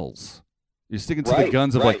sells. You're sticking to the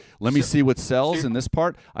guns of like, let me see what sells in this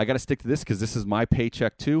part. I got to stick to this because this is my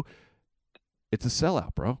paycheck too. It's a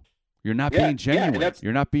sellout, bro. You're not being genuine.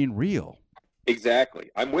 You're not being real. Exactly.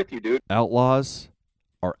 I'm with you, dude. Outlaws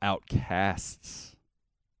are outcasts.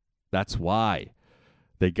 That's why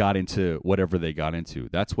they got into whatever they got into.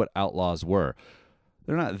 That's what outlaws were.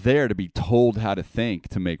 They're not there to be told how to think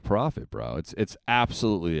to make profit, bro. It's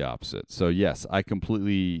absolutely the opposite. So, yes, I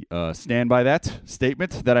completely stand by that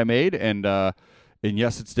statement that I made. And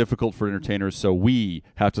yes, it's difficult for entertainers, so we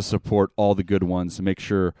have to support all the good ones to make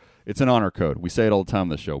sure it's an honor code. We say it all the time on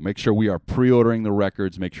the show. Make sure we are pre-ordering the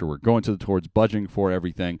records. Make sure we're going towards budgeting for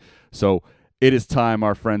everything. So it is time,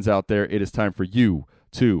 our friends out there, it is time for you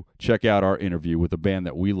to check out our interview with a band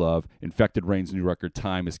that we love. Infected Rain's new record,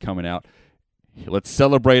 Time, is coming out. Let's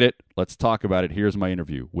celebrate it. Let's talk about it. Here's my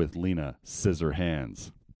interview with Lena,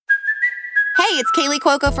 Scissorhands. Hey, it's Kaylee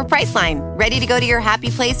Cuoco for Priceline. Ready to go to your happy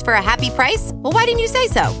place for a happy price? Well, why didn't you say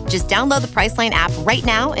so? Just download the Priceline app right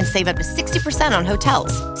now and save up to 60% on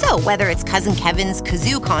hotels. So whether it's Cousin Kevin's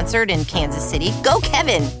Kazoo Concert in Kansas City, go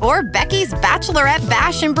Kevin, or Becky's Bachelorette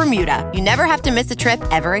Bash in Bermuda, you never have to miss a trip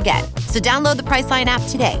ever again. So download the Priceline app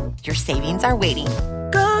today. Your savings are waiting.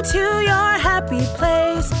 Go to your happy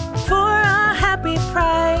place for a happy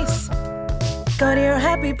price. Go to your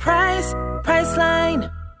happy price,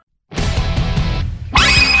 Priceline.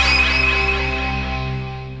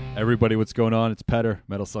 Everybody, what's going on? It's Petter,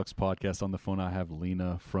 Metal Sucks Podcast. On the phone, I have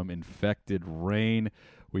Lena from Infected Rain.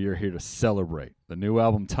 We are here to celebrate the new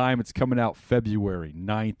album, Time. It's coming out February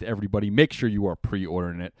 9th. Everybody, make sure you are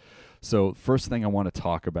pre-ordering it. So first thing I want to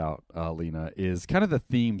talk about, Lena, is kind of the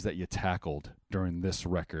themes that you tackled during this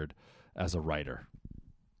record as a writer.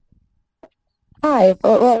 Hi.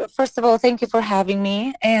 Well, first of all, thank you for having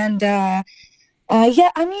me. And yeah,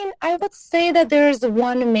 I mean, I would say that there's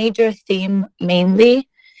one major theme mainly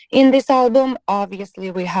in this album. Obviously,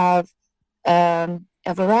 we have a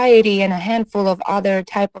variety and a handful of other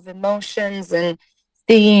type of emotions and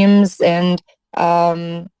themes and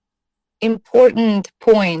um, important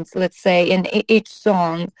points, let's say, in each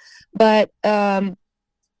song. But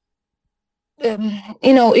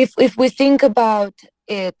if we think about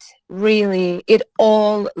it, really, it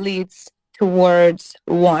all leads towards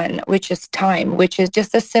one, which is time, which is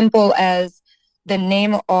just as simple as the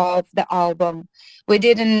name of the album. We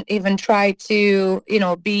didn't even try to,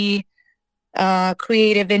 be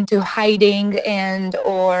creative into hiding and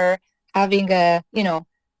or having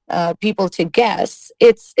people to guess.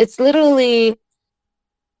 It's literally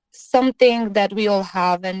something that we all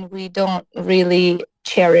have and we don't really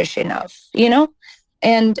cherish enough,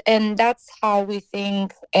 and that's how we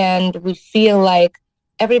think and we feel like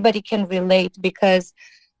everybody can relate, because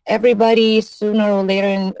everybody sooner or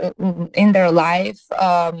later in their life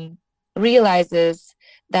realizes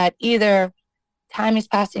that either time is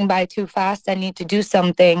passing by too fast, I need to do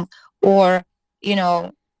something, or you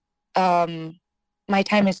know my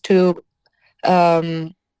time is too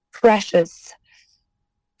precious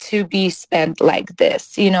to be spent like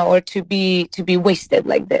this, or to be wasted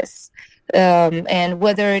like this. And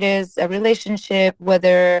whether it is a relationship,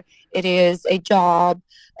 whether it is a job,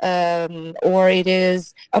 or it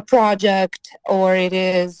is a project, or it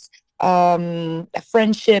is a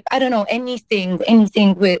friendship, I don't know, anything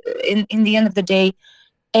with in the end of the day,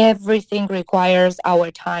 everything requires our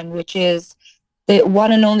time, which is the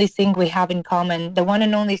one and only thing we have in common, the one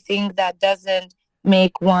and only thing that doesn't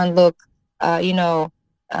make one look,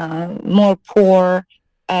 more poor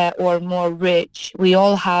or more rich. We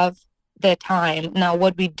all have the time. Now,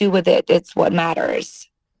 what we do with it, it's what matters.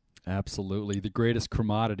 Absolutely. The greatest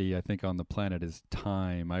commodity, I think, on the planet is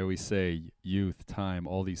time. I always say youth, time,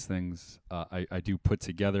 all these things I do put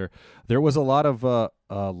together. There was a lot of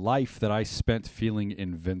life that I spent feeling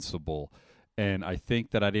invincible. And I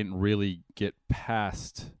think that I didn't really get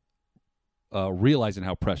past realizing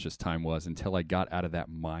how precious time was until I got out of that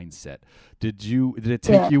mindset. Did it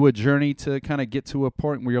take you a journey to kind of get to a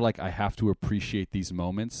point where you're like, I have to appreciate these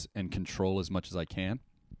moments and control as much as I can?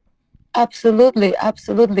 Absolutely.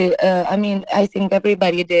 I mean, I think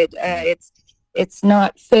everybody did. It's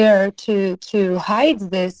not fair to hide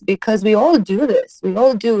this, because we all do this. We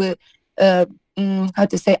all do it. How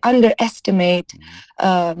to say, underestimate.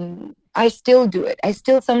 I still do it. I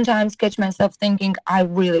still sometimes catch myself thinking, I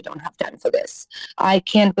really don't have time for this. I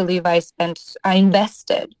can't believe I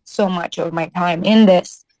invested so much of my time in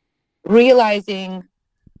this, realizing,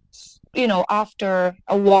 after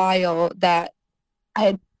a while that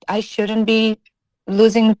I shouldn't be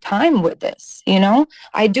losing time with this.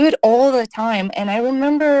 I do it all the time. And I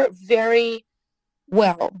remember very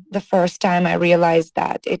well the first time I realized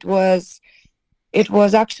that. It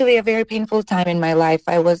was actually a very painful time in my life.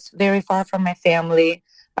 I was very far from my family.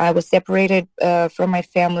 I was separated from my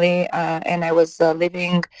family, and I was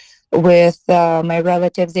living with my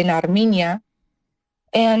relatives in Armenia.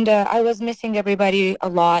 And I was missing everybody a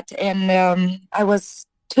lot. And I was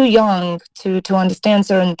too young to understand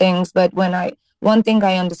certain things. But one thing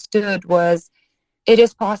I understood was, it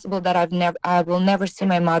is possible that I will never see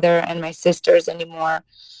my mother and my sisters anymore.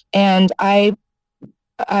 And I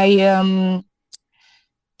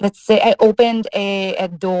let's say I opened a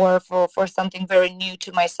door for something very new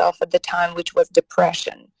to myself at the time, which was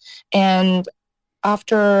depression. And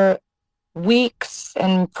after weeks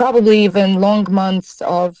and probably even long months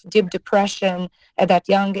of deep depression at that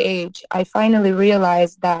young age, I finally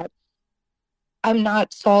realized that I'm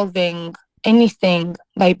not solving anything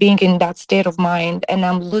by being in that state of mind, and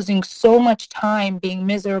I'm losing so much time being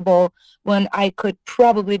miserable when I could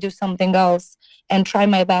probably do something else and try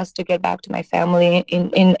my best to get back to my family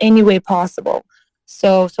in any way possible.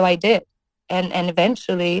 So I did. And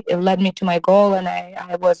eventually it led me to my goal, and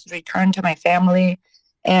I was returned to my family,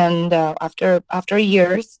 and after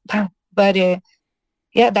years. But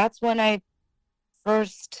yeah, that's when I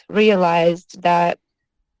first realized that,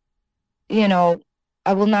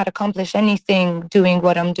 I will not accomplish anything doing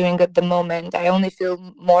what I'm doing at the moment. I only feel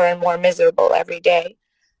more and more miserable every day.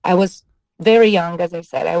 I was very young, as I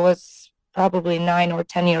said. I was probably 9 or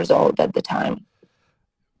 10 years old at the time.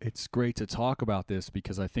 It's great to talk about this,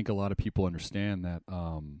 because I think a lot of people understand that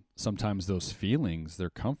sometimes those feelings, they're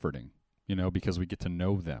comforting, because we get to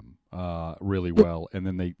know them really well. And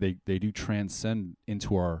then they do transcend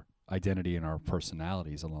into our identity and our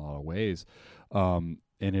personalities in a lot of ways.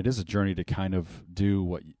 And it is a journey to kind of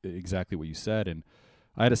do exactly what you said. And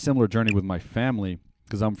I had a similar journey with my family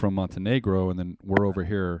because I'm from Montenegro, and then we're over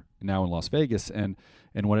here now in Las Vegas. And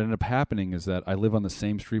what ended up happening is that I live on the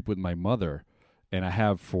same street with my mother, and I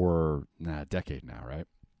have for a decade now, right?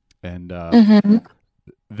 And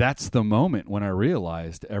that's the moment when I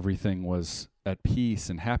realized everything was at peace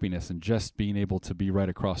and happiness, and just being able to be right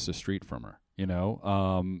across the street from her,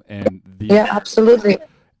 absolutely.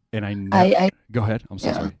 And I go ahead. I'm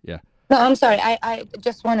so sorry. Yeah. No, I'm sorry. I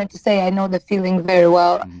just wanted to say I know the feeling very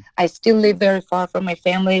well. Mm-hmm. I still live very far from my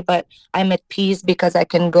family, but I'm at peace because I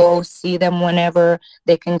can go see them whenever.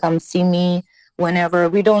 They can come see me whenever.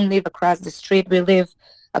 We don't live across the street. We live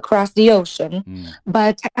across the ocean.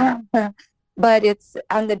 But it's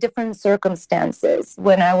under different circumstances.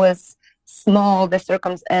 When I was small, at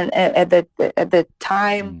the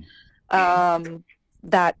time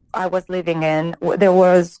that I was living in, there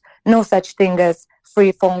was no such thing as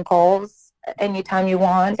free phone calls anytime you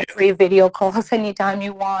want, free video calls anytime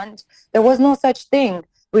you want. There was no such thing.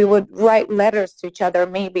 We would write letters to each other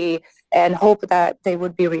maybe and hope that they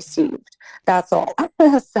would be received. That's all.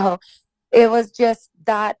 So it was just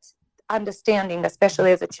that understanding,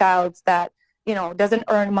 especially as a child, that, doesn't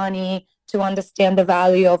earn money to understand the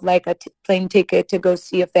value of like a plane ticket to go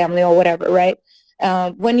see a family or whatever, right?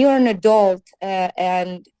 When you're an adult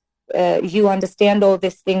and you understand all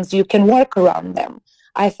these things, you can work around them.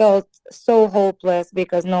 I felt so hopeless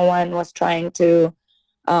because no one was trying to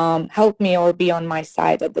help me or be on my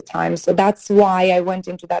side at the time. So that's why I went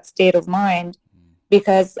into that state of mind,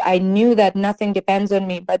 because I knew that nothing depends on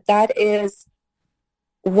me. But that is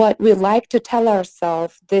what we like to tell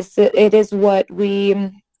ourselves. It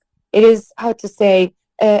is how to say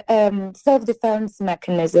self-defense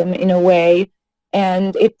mechanism in a way,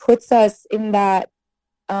 and it puts us in that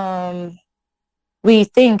we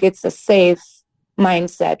think it's a safe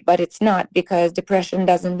mindset, but it's not, because depression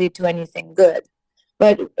doesn't lead to anything good.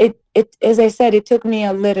 But it as I said, it took me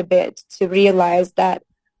a little bit to realize that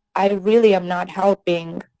I really am not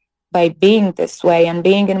helping by being this way and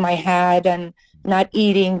being in my head and not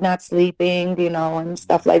eating, not sleeping, and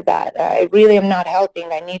stuff like that. I really am not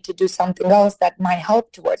helping. I need to do something else that might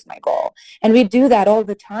help towards my goal. And we do that all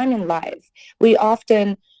the time in life. We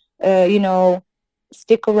often,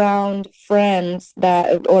 stick around friends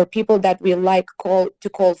or people that we like to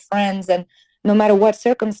call friends. And no matter what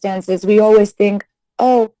circumstances, we always think,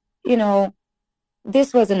 oh,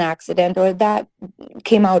 this was an accident, or that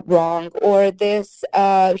came out wrong, or this,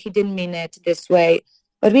 he didn't mean it this way.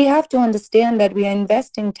 But we have to understand that we are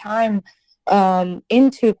investing time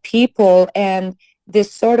into people and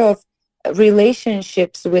this sort of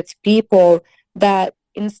relationships with people that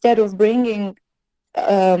instead of bringing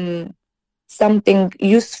something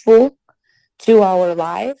useful to our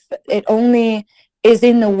life, it only is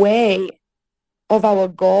in the way of our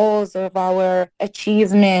goals, of our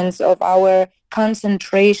achievements, of our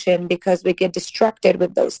concentration, because we get distracted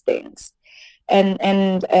with those things. And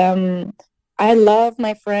I love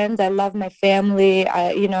my friends, I love my family,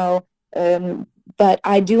 but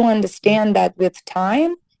I do understand that with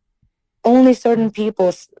time, only certain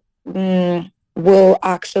people will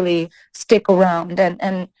actually stick around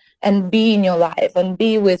and be in your life and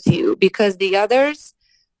be with you, because the others,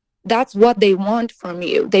 that's what they want from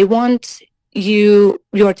you. They want your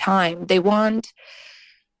time. They want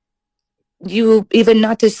you even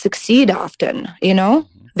not to succeed often,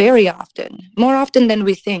 very often, more often than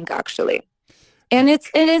we think, actually. And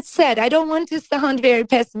it's sad. I don't want to sound very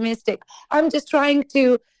pessimistic. I'm just trying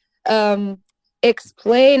to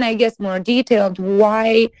explain, I guess, more detailed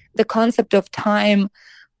why the concept of time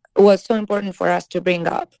was so important for us to bring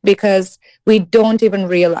up, because we don't even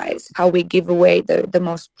realize how we give away the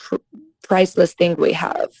most priceless thing we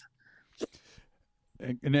have.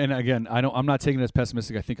 And again, I'm not taking it as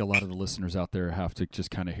pessimistic. I think a lot of the listeners out there have to just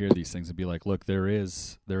kind of hear these things and be like, look, there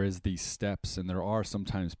is these steps, and there are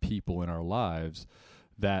sometimes people in our lives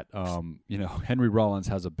that, Henry Rollins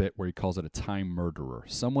has a bit where he calls it a time murderer,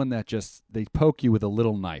 someone that just, they poke you with a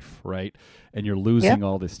little knife, right? And you're losing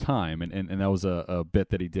all this time. And that was a bit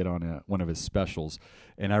that he did on one of his specials.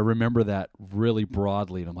 And I remember that really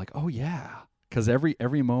broadly. And I'm like, oh yeah. Because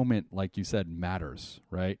every moment, like you said, matters,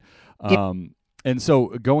 right? And so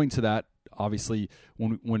going to that, obviously,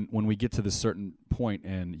 when we get to this certain point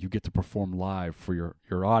and you get to perform live for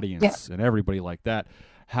your audience and everybody like that,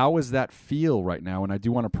 how does that feel right now? And I do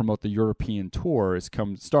want to promote the European tour. It's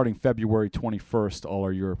starting February 21st. All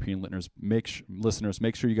our European listeners,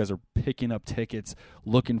 make sure you guys are picking up tickets,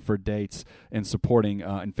 looking for dates, and supporting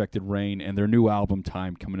Infected Rain and their new album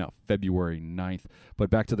Time coming out February 9th. But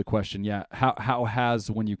back to the question, how has,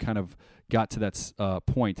 when you kind of got to that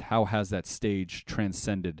point, how has that stage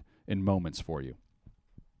transcended in moments for you?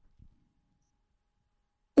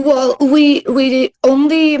 Well, we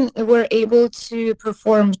only were able to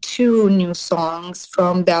perform 2 new songs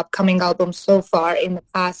from the upcoming album so far in the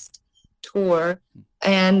past tour.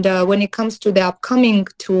 And when it comes to the upcoming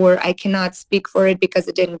tour, I cannot speak for it because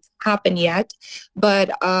it didn't happen yet. But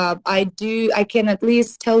I can at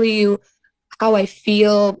least tell you how I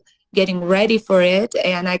feel getting ready for it,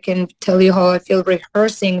 and I can tell you how I feel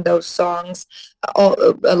rehearsing those songs.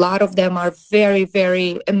 A lot of them are very,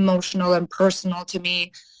 very emotional and personal to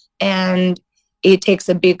me, and it takes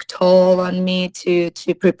a big toll on me to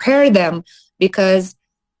prepare them because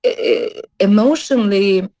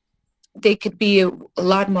emotionally they could be a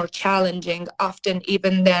lot more challenging often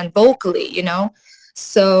even than vocally,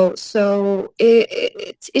 so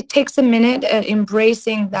it takes a minute, and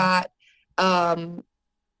embracing that um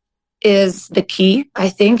is the key. I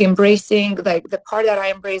think embracing, like, the part that I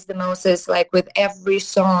embrace the most is, like, with every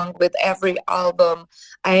song, with every album,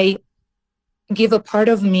 I give a part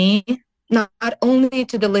of me, not only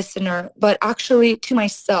to the listener but actually to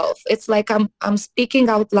myself. It's like I'm speaking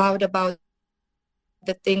out loud about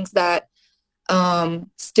the things that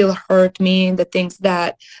still hurt me, the things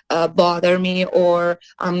that bother me, or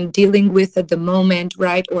I'm dealing with at the moment,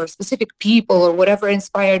 right? Or specific people, or whatever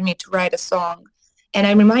inspired me to write a song. And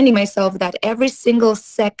I'm reminding myself that every single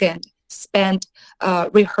second spent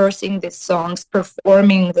rehearsing these songs,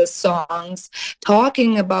 performing the songs,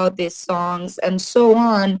 talking about these songs, and so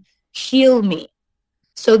on, heal me.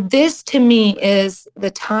 So this to me is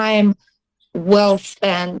the time well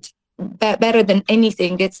spent, better than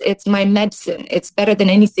anything. It's my medicine. It's better than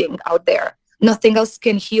anything out there. Nothing else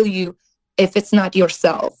can heal you if it's not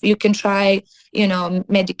yourself. You can try,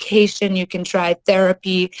 medication, you can try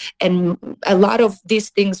therapy, and a lot of these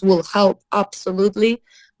things will help, absolutely.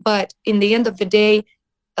 But in the end of the day,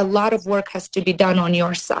 a lot of work has to be done on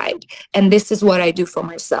your side. And this is what I do for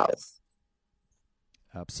myself.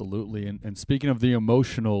 Absolutely. And speaking of the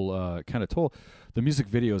emotional kind of toll, the music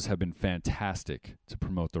videos have been fantastic to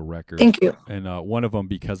promote the record. Thank you. And one of them,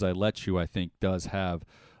 Because I Let You, I think does have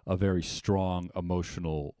a very strong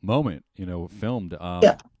emotional moment, filmed.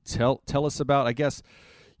 Yeah. Tell us about, I guess,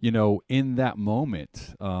 in that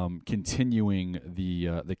moment, continuing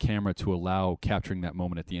the camera to allow capturing that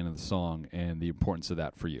moment at the end of the song and the importance of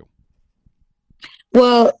that for you.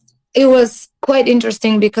 Well, it was quite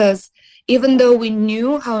interesting because even though we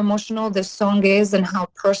knew how emotional this song is and how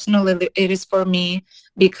personal it is for me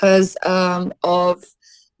because of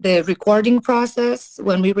the recording process,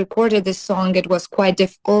 when we recorded this song, it was quite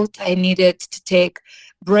difficult. I needed to take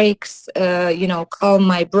breaks, calm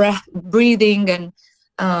my breathing and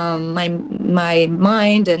my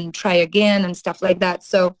mind, and try again and stuff like that.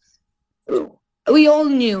 So we all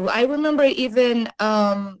knew. I remember even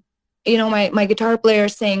my guitar player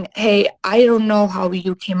saying, "Hey, I don't know how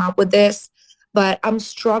you came up with this, but I'm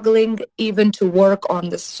struggling even to work on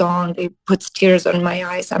this song." It puts tears on my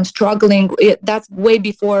eyes. I'm struggling. That's way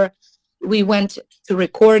before we went to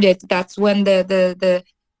record it. That's when the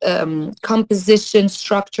composition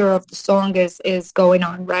structure of the song is going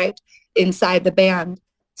on, right, inside the band.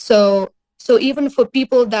 So even for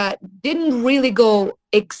people that didn't really go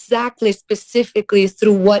exactly specifically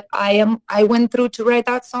through what I went through to write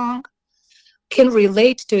that song, can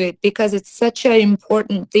relate to it because it's such an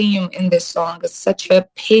important theme in this song. It's such a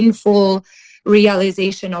painful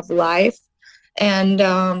realization of life. And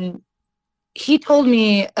he told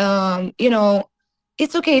me,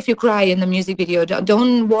 it's okay if you cry in the music video.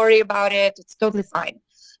 Don't worry about it. It's totally fine.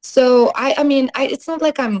 So it's not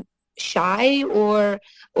like I'm shy or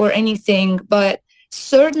anything, but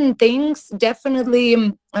certain things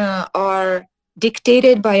definitely are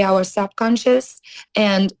dictated by our subconscious,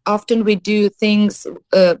 and often we do things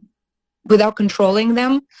without controlling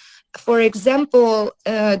them. For example,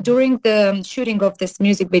 during the shooting of this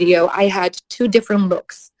music video, I had 2 different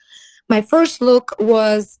looks. My first look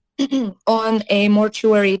was on a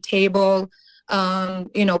mortuary table,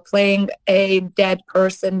 playing a dead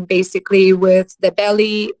person, basically with the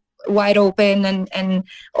belly wide open and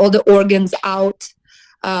all the organs out,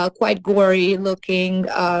 quite gory looking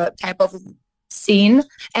type of scene.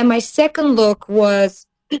 And my second look was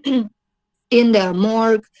in the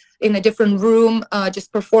morgue, in a different room,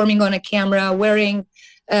 just performing on a camera, wearing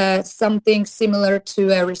something similar to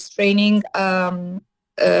a restraining, how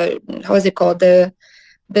is it called? The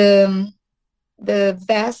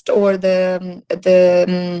vest or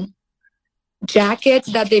the jacket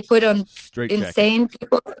that they put on Straight insane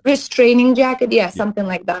people, restraining jacket. Yeah, something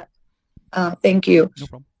like that. Thank you. No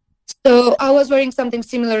problem. So I was wearing something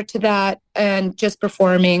similar to that and just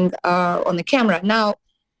performing on the camera. Now,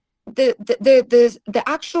 the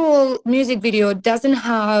actual music video doesn't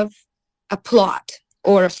have a plot.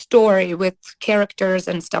 or a story with characters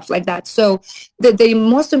and stuff like that. So the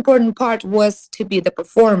most important part was to be the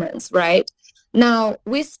performance, right? Now,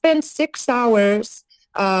 we spent 6 hours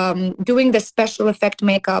doing the special effect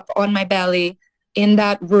makeup on my belly in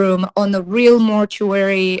that room on the real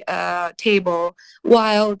mortuary table,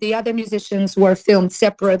 while the other musicians were filmed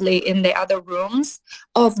separately in the other rooms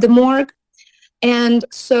of the morgue. And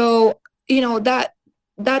so,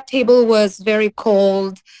 that table was very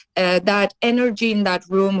cold. That energy in that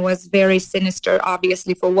room was very sinister,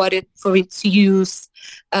 obviously, for its use.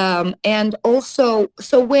 And also,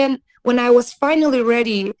 so when I was finally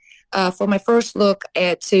ready for my first look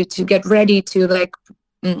to get ready to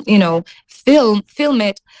film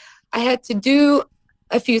it, I had to do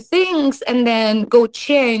a few things and then go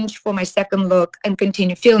change for my second look and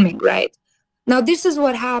continue filming, right? Now, this is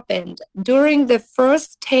what happened. During the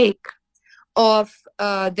first take of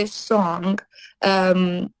this song,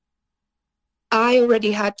 I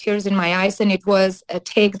already had tears in my eyes, and it was a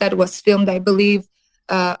take that was filmed, I believe,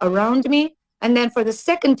 around me. And then for the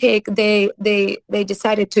second take, they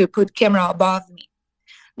decided to put camera above me.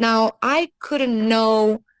 Now, I couldn't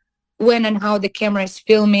know when and how the camera is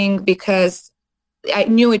filming because I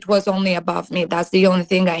knew it was only above me. That's the only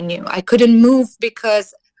thing I knew. I couldn't move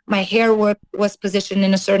because my hair was positioned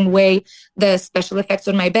in a certain way. The special effects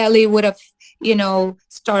on my belly would have,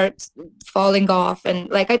 start falling off. And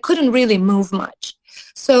I couldn't really move much.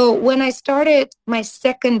 So when I started my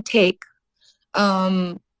second take,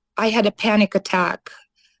 I had a panic attack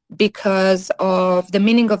because of the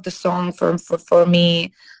meaning of the song for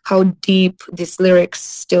me, how deep these lyrics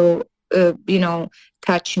still,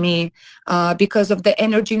 touch me, because of the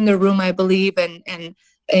energy in the room, I believe, and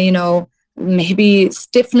maybe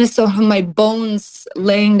stiffness of my bones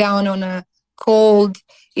laying down on a cold,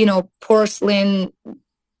 porcelain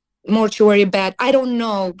mortuary bed. I don't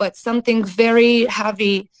know, but something very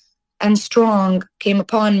heavy and strong came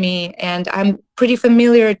upon me, and I'm pretty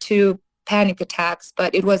familiar to panic attacks,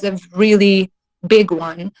 but it was a really big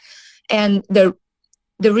one. And the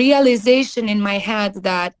realization in my head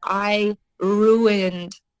that I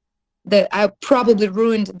probably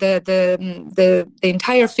ruined the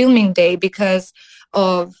entire filming day because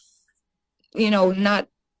of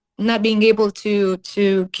not being able to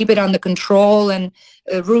keep it under control and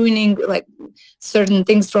ruining certain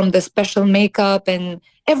things from the special makeup and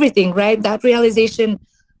everything, right? That realization,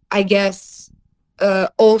 I guess,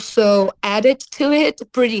 also added to it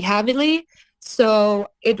pretty heavily. So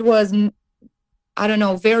it was, I don't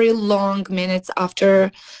know, very long minutes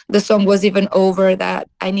after the song was even over that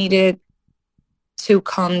I needed to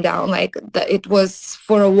calm down. It was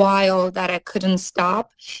for a while that I couldn't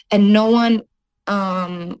stop, and no one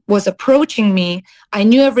was approaching me. I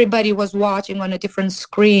knew everybody was watching on a different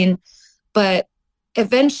screen, but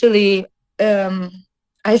eventually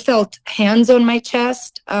I felt hands on my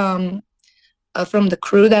chest from the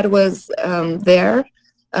crew that was there.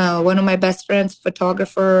 One of my best friends,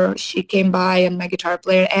 photographer, she came by, and my guitar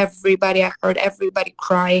player, I heard everybody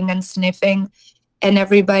crying and sniffing, and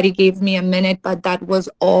everybody gave me a minute, but that was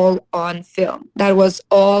all on film. That was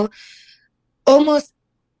all almost,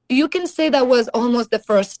 you can say that was almost the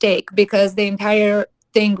first take, because the entire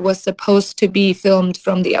thing was supposed to be filmed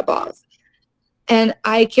from the above. And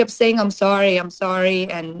I kept saying, I'm sorry,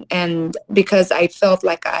 and because I felt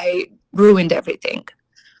like I ruined everything.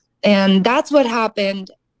 And that's what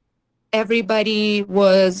happened. Everybody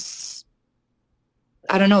was,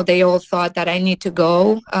 I don't know, they all thought that I need to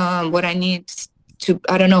go, what I need to,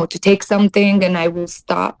 I don't know, to take something and I will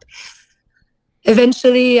stop.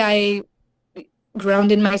 Eventually, I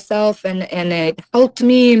grounded myself, and it helped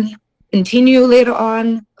me continue later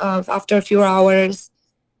on after a few hours.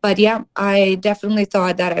 But yeah, I definitely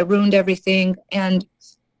thought that I ruined everything. And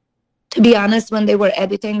to be honest, when they were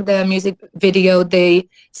editing the music video, they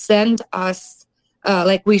sent us,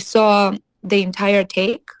 we saw the entire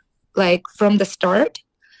take, from the start.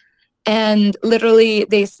 And literally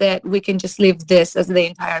they said, we can just leave this as the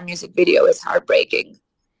entire music video is heartbreaking.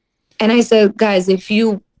 And I said, guys, if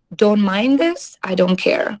you don't mind this, I don't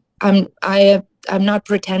care. I'm not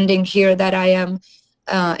pretending here that I am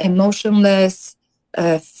emotionless,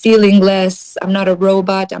 feelingless. I'm not a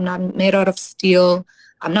robot. I'm not made out of steel.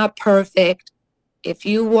 I'm not perfect. If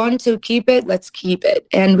you want to keep it, let's keep it.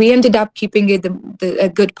 And we ended up keeping it, a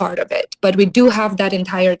good part of it. But we do have that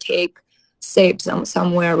entire take saved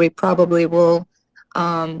somewhere. We probably will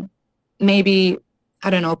maybe, I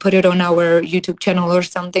don't know, put it on our YouTube channel or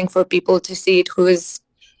something for people to see it who is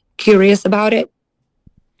curious about it.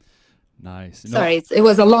 Nice. Sorry, it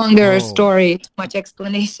was a longer story, too much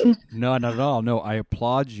explanation. No, not at all. No, I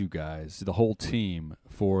applaud you guys, the whole team,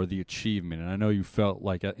 for the achievement. And I know you felt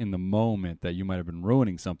like in the moment that you might have been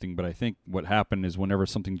ruining something, but I think what happened is whenever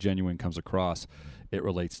something genuine comes across, it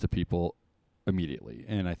relates to people immediately.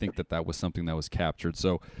 And I think that was something that was captured.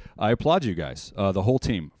 So I applaud you guys, the whole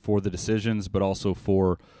team, for the decisions, but also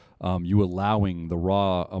for you allowing the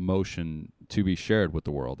raw emotion to be shared with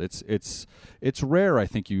the world. It's rare. I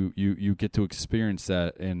think you get to experience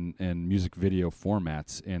that in music video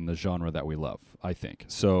formats in the genre that we love, I think.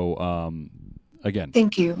 So again,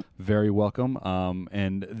 thank you. Very welcome.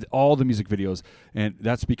 And all the music videos, and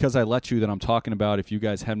that's because I let you that I'm talking about. If you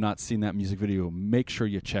guys have not seen that music video, make sure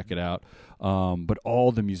you check it out. But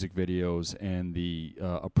all the music videos and the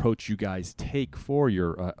approach you guys take for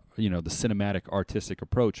your, the cinematic artistic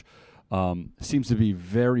approach seems to be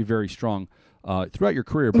very, very strong throughout your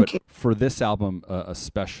career. But for this album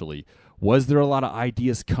especially, was there a lot of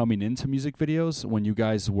ideas coming into music videos when you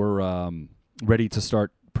guys were ready to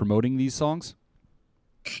start promoting these songs?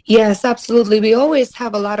 Yes, absolutely. We always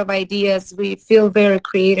have a lot of ideas. We feel very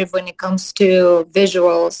creative when it comes to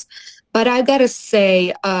visuals. But I gotta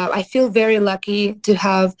say, I feel very lucky to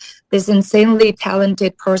have this insanely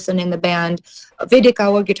talented person in the band. Vidic,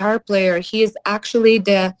 our guitar player, he is actually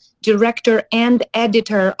the director and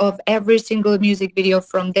editor of every single music video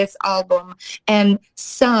from this album and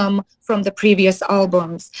some from the previous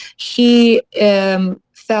albums. He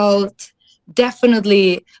felt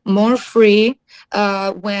definitely more free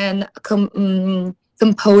when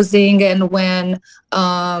composing and when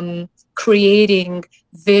creating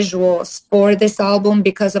visuals for this album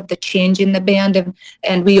because of the change in the band,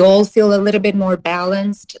 and we all feel a little bit more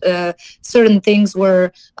balanced. Certain things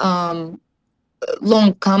were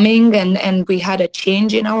long coming, and we had a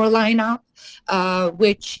change in our lineup,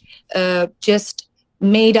 which just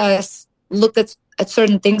made us look at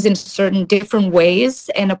certain things in certain different ways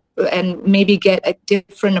and maybe get a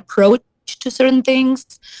different approach to certain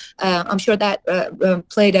things. I'm sure that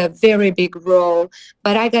played a very big role.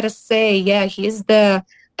 But I gotta say, yeah, he's the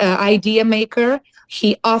idea maker.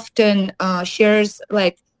 He often shares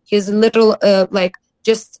like his little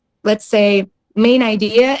just, let's say, main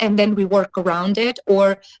idea, and then we work around it,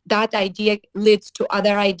 or that idea leads to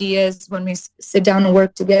other ideas when we sit down and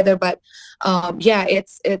work together. But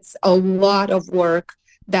it's a lot of work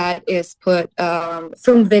that is put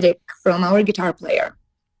from Vidic, from our guitar player.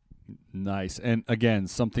 Nice. And again,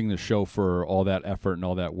 something to show for all that effort and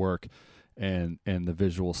all that work and the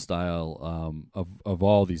visual style of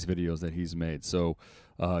all these videos that he's made. So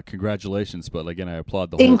congratulations. But again, I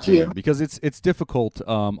applaud the whole team because it's difficult.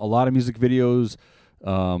 A lot of music videos,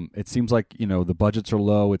 it seems like, the budgets are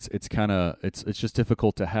low. It's just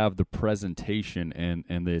difficult to have the presentation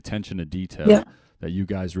and the attention to detail that you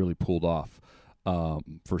guys really pulled off. For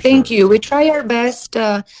sure. Thank you. We try our best.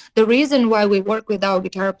 The reason why we work with our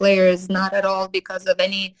guitar player is not at all because of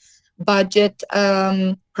any budget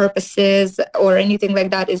purposes or anything like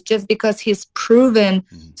that. It's just because he's proven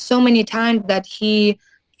so many times that he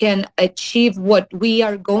can achieve what we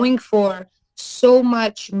are going for so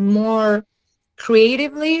much more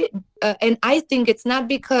creatively. And I think it's not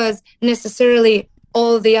because necessarily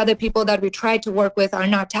all the other people that we try to work with are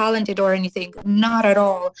not talented or anything. Not at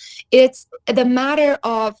all. It's the matter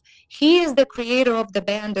of he is the creator of the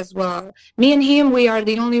band as well. Me and him, we are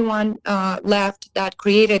the only one left that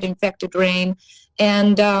created Infected Rain.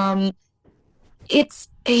 And it's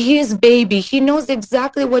his baby. He knows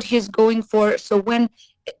exactly what he's going for. So when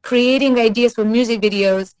creating ideas for music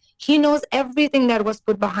videos, he knows everything that was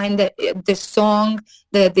put behind this song,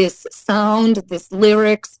 this sound, this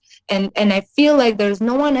lyrics. And I feel like there's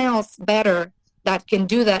no one else better that can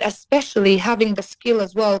do that, especially having the skill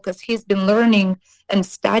as well, because he's been learning and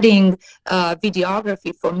studying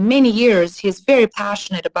videography for many years. He's very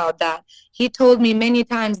passionate about that. He told me many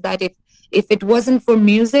times that if it wasn't for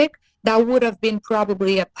music, that would have been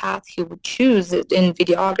probably a path he would choose in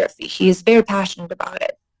videography. He is very passionate about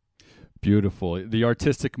it. Beautiful. The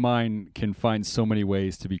artistic mind can find so many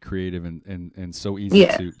ways to be creative and so easy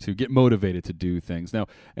to get motivated to do things. Now,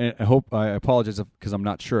 and I apologize because I'm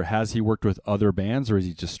not sure. Has he worked with other bands or is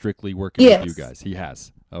he just strictly working with you guys? He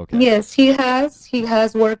has. Okay. Yes, he has. He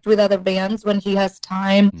has worked with other bands when he has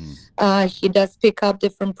time. He does pick up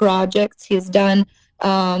different projects. He's done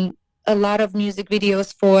a lot of music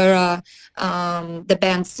videos for the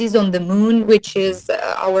band Seas on the Moon, which is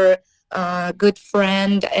our good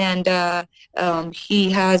friend, and he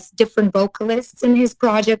has different vocalists in his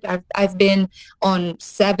project. I've been on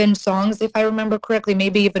 7 songs, if I remember correctly,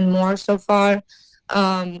 maybe even more so far.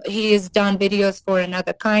 He has done videos for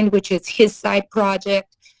Another Kind, which is his side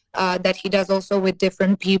project that he does also with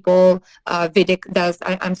different people. Vidic does,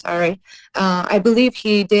 I believe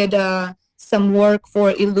he did some work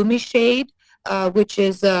for Illumishade, which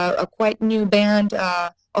is a quite new band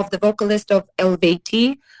of the vocalist of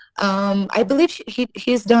Elvati. I believe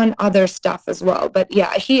he's done other stuff as well. But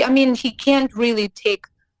yeah, he can't really take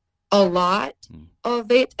a lot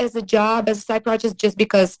of it as a job, as a side project, just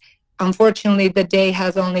because, unfortunately, the day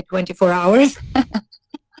has only 24 hours.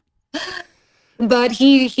 But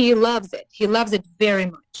he loves it. He loves it very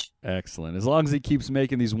much. Excellent. As long as he keeps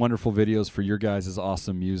making these wonderful videos for your guys'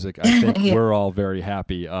 awesome music, I think we're all very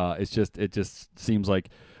happy. It just seems like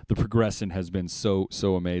the progression has been so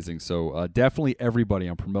amazing. So definitely everybody,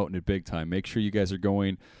 I'm promoting it big time. Make sure you guys are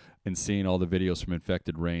going and seeing all the videos from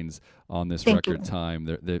Infected Rains on this record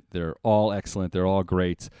time. They're all excellent. They're all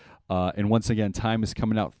great. And once again, time is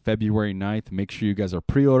coming out February 9th. Make sure you guys are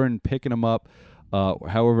pre-ordering, picking them up.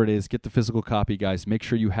 However it is, get the physical copy, guys. Make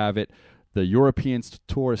sure you have it. The European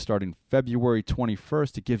tour is starting February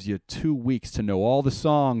 21st. It gives you 2 weeks to know all the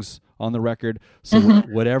songs on the record. So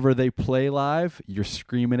whatever they play live, you're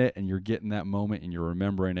screaming it and you're getting that moment and you're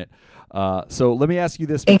remembering it. So let me ask you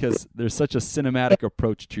this, because there's such a cinematic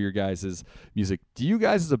approach to your guys' music. Do you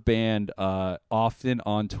guys as a band often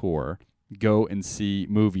on tour go and see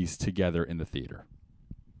movies together in the theater?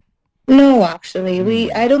 No, actually,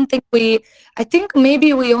 I think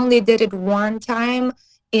maybe we only did it one time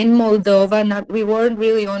in Moldova. We weren't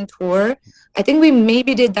really on tour. I think we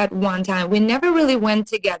maybe did that one time. We never really went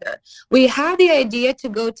together. We had the idea to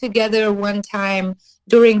go together one time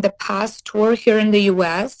during the past tour here in the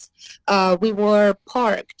US. We were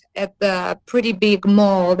parked at the pretty big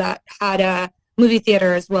mall that had a movie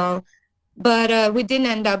theater as well. But we didn't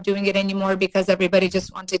end up doing it anymore because everybody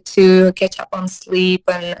just wanted to catch up on sleep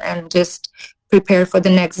and just prepare for the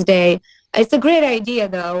next day. It's a great idea,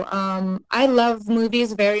 though. I love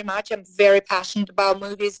movies very much. I'm very passionate about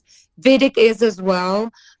movies. Vidic is as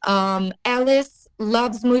well. Alice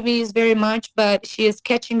loves movies very much, but she is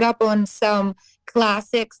catching up on some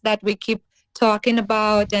classics that we keep talking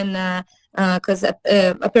about, and because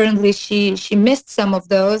apparently she missed some of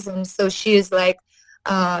those, and so she is like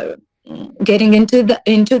getting into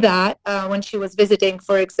that when she was visiting.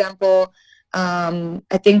 For example,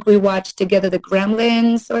 I think we watched together the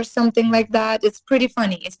Gremlins or something like that. It's pretty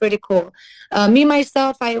funny. It's pretty cool. Me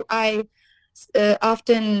myself, I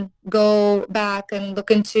often go back and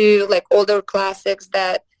look into like older classics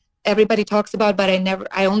that everybody talks about, but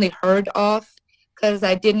I only heard of because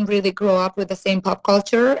I didn't really grow up with the same pop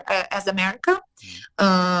culture as America.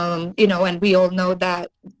 And we all know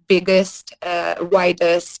that biggest,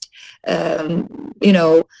 widest,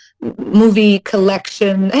 movie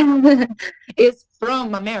collection is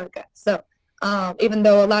from America. So even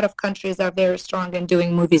though a lot of countries are very strong in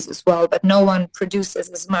doing movies as well, but no one produces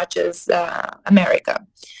as much as America.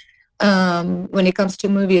 When it comes to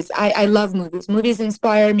movies, I love movies. Movies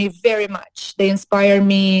inspire me very much. They inspire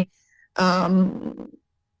me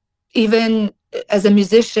even as a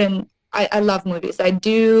musician. I love movies. I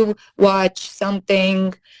do watch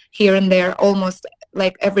something here and there almost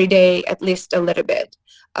like every day, at least a little bit.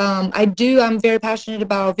 I'm very passionate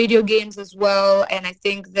about video games as well, and I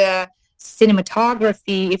think the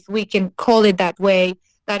cinematography, if we can call it that way,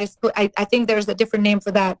 that is, I think there's a different name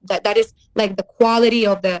for that. That is like the quality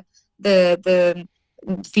of the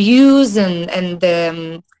views and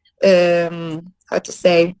the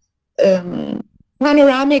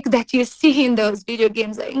panoramic that you see in those video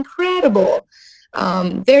games are incredible.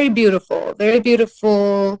 Very beautiful, very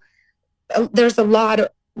beautiful. There's a lot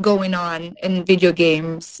going on in video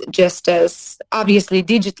games, just as obviously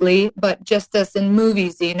digitally, but just as in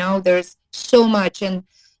movies, there's so much. And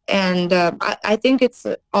I think it's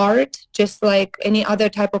art, just like any other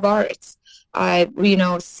type of arts. We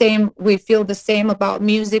feel the same about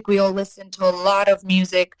music. We all listen to a lot of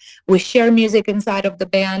music. We share music inside of the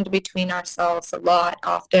band between ourselves a lot,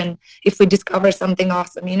 often, if we discover something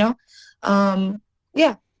awesome,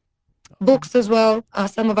 Books as well.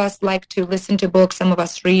 Some of us like to listen to books. Some of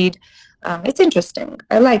us read. It's interesting.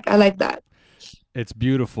 I like that. It's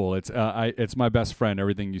beautiful. It's my best friend.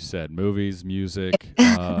 Everything you said: movies, music,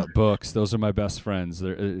 books. Those are my best friends.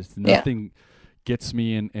 Nothing gets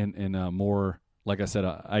me in more. Like I said,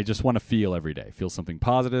 I just want to feel every day. Feel something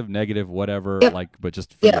positive, negative, whatever. Yep. But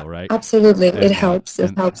just feel, right? Absolutely. It helps.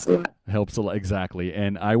 It helps a lot. Helps a lot, exactly.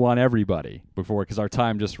 And I want everybody, because our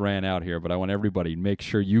time just ran out here, but I want everybody to make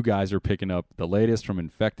sure you guys are picking up the latest from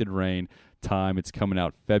Infected Rain. Time, it's coming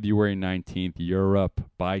out February 19th, Europe.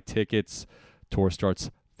 Buy tickets. Tour starts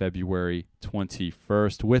February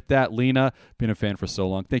 21st. With that, Lena, been a fan for so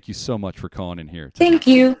long. Thank you so much for calling in here. Thank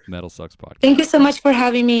you. Metal Sucks Podcast. Thank you so much for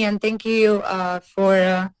having me, and thank you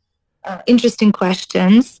for interesting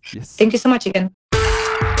questions. Yes. Thank you so much again.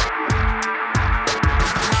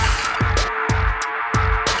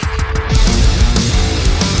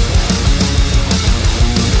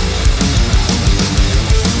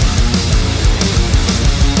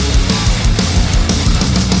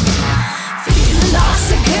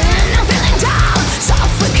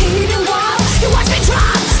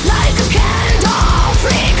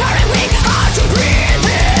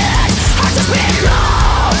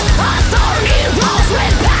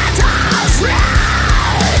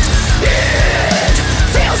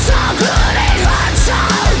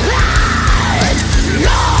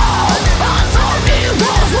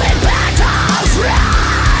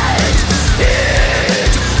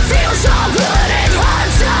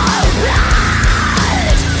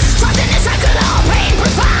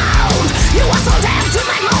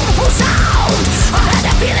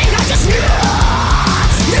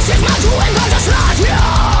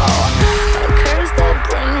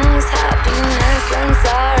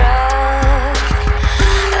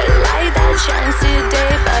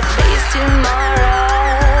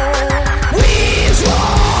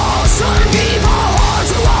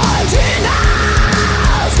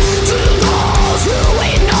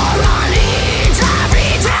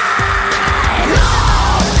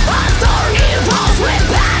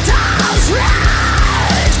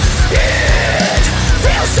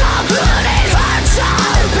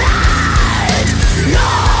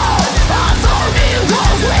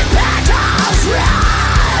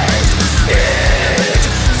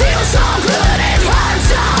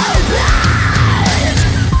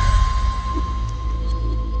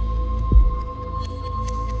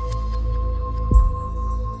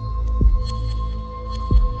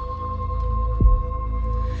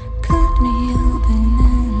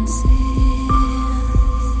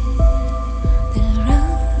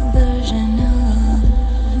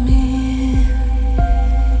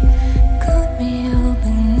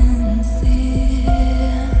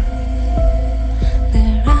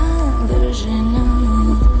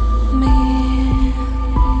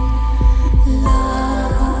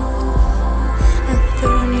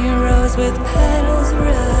 rose with petals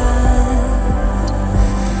red.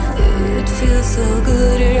 It feels so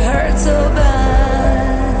good, it hurts so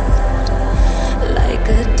bad. Like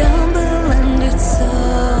a double-ended sword.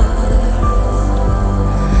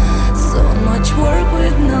 So much work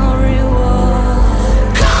with no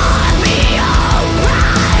reward. Call me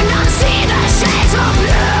open, don't see the shades of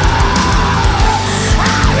blue. A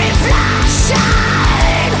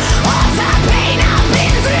reflection of the pain I've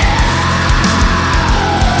been through.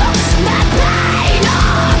 The pain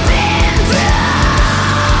I've been through.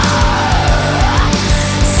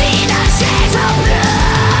 See the shades of blue.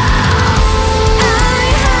 I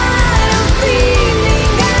had a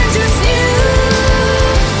feeling I just knew.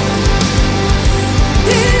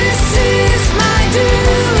 This is my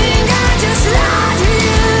doing, I just love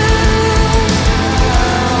you.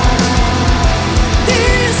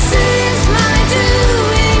 This is my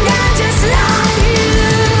doing, I just love you.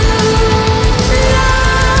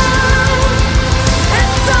 Love, a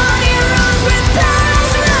thorny rose with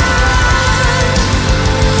petals red.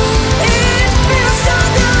 It feels so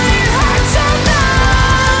good, it hurts so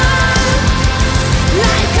bad.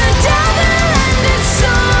 Like a double-ended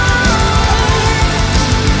sword.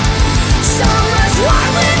 So much war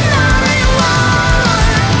with no reward.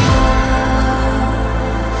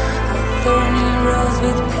 A thorny rose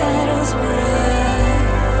with petals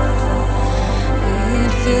red.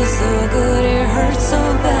 It feels so good, it hurts so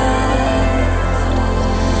bad.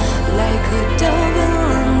 Like a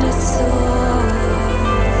double-ended sword.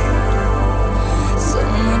 So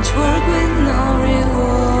much work with no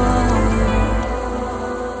reward.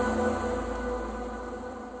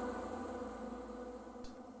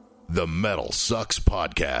 The Metal Sucks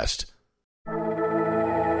Podcast.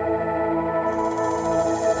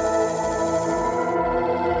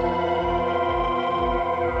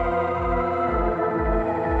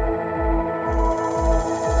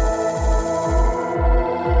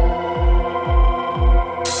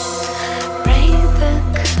 Break the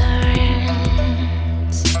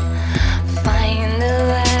currents, find the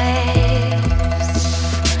waves,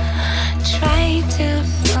 try to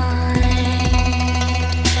find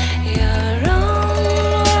your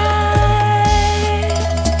own way.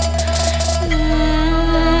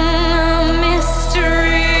 A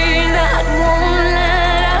mystery that won't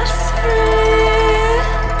let us free.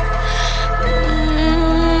 A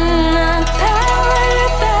power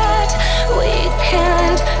that we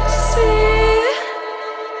can't see.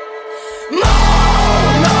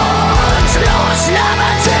 Moments lost,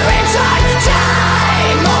 never to return.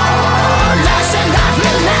 Time or lesson that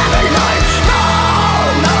we'll never learn.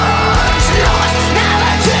 Moments lost,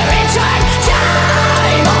 never to return.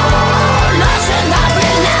 Time or lesson that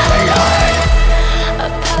we'll never learn. A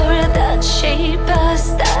power that shapes us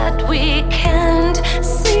that we can't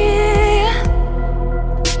see.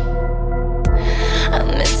 A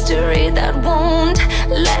mystery that won't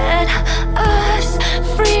let us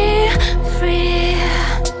free.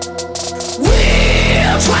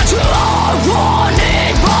 We'll try to outrun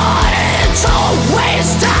it, but it's always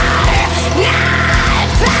there.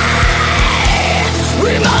 Nothing.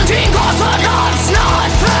 Reminding us that love's not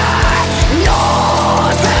fair.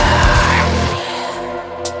 Not fair.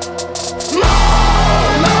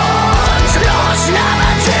 Moments lost,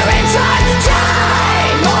 never to return.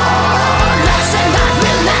 Time or lesson that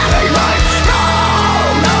we'll never learn.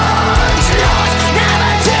 Moments lost,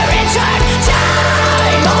 never to return.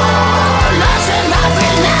 Time or lesson that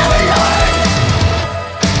we'll never learn.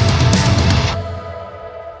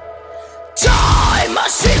 Time, a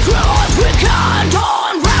secret we can't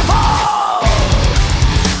unravel.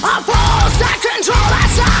 A force that control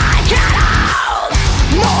us, I can't hold.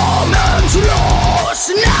 Moments lost,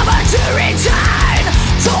 never to return.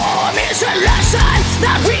 Time is a lesson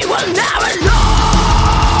that we will never learn.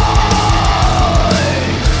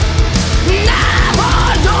 Never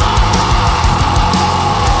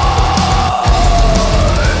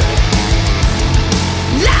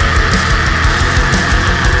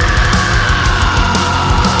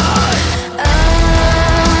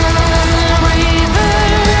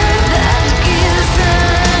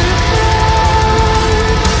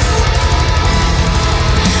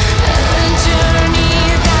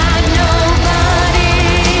Journey that nobody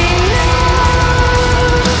knows.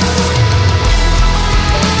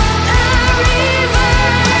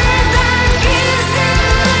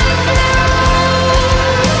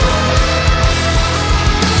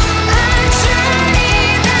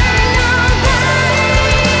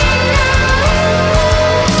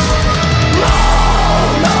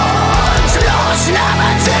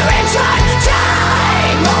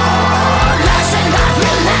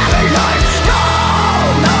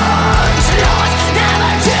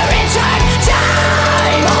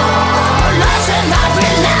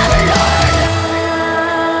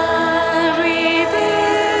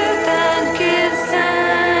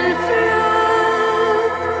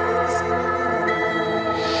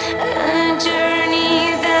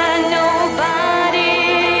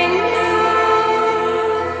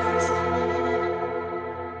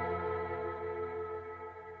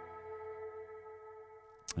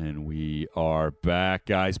 back,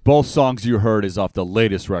 guys. Both songs you heard is off the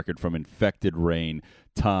latest record from Infected Rain,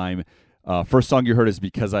 Time. First song you heard is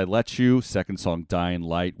Because I Let You. Second song, Dying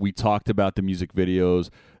Light. We talked about the music videos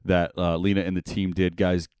that Lena and the team did.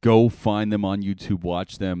 Guys, go find them on YouTube.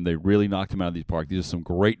 Watch them. They really knocked them out of the park. These are some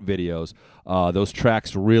great videos. Those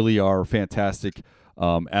tracks really are fantastic,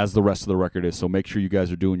 as the rest of the record is. So make sure you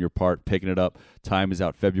guys are doing your part, picking it up. Time is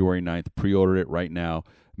out February 9th. Pre-order it right now.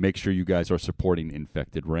 Make sure you guys are supporting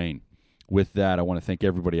Infected Rain. With that, I want to thank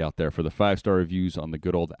everybody out there for the 5-star reviews on the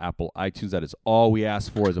good old Apple iTunes. That is all we ask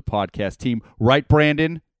for as a podcast team. Right,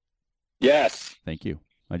 Brandon? Yes. Thank you.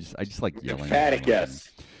 I just like yelling. Emphatic yes.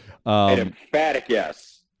 An emphatic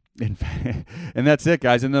yes. And that's it,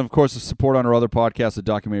 guys. And then, of course, the support on our other podcast, the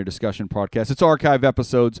Documentary Discussion Podcast. It's archive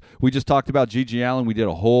episodes. We just talked about Gigi Allen. We did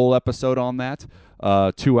a whole episode on that,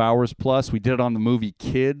 2 hours plus. We did it on the movie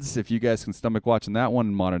Kids, if you guys can stomach watching that one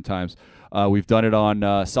in modern times. We've done it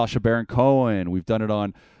on Sacha Baron Cohen. We've done it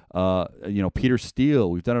on Peter Steele.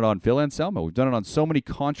 We've done it on Phil Anselmo. We've done it on so many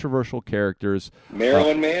controversial characters.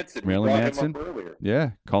 Marilyn Manson. Marilyn Manson.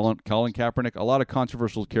 Yeah, Colin Kaepernick. A lot of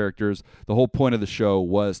controversial characters. The whole point of the show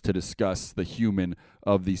was to discuss the human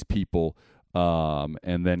of these people,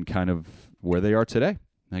 and then kind of where they are today.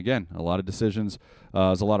 Again, a lot of decisions. It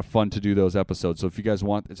was a lot of fun to do those episodes. So if you guys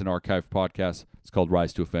want, it's an archive podcast. It's called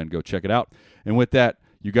Rise to Offend. Go check it out. And with that,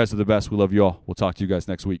 you guys are the best. We love you all. We'll talk to you guys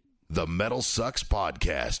next week. The Metal Sucks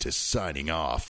Podcast is signing off.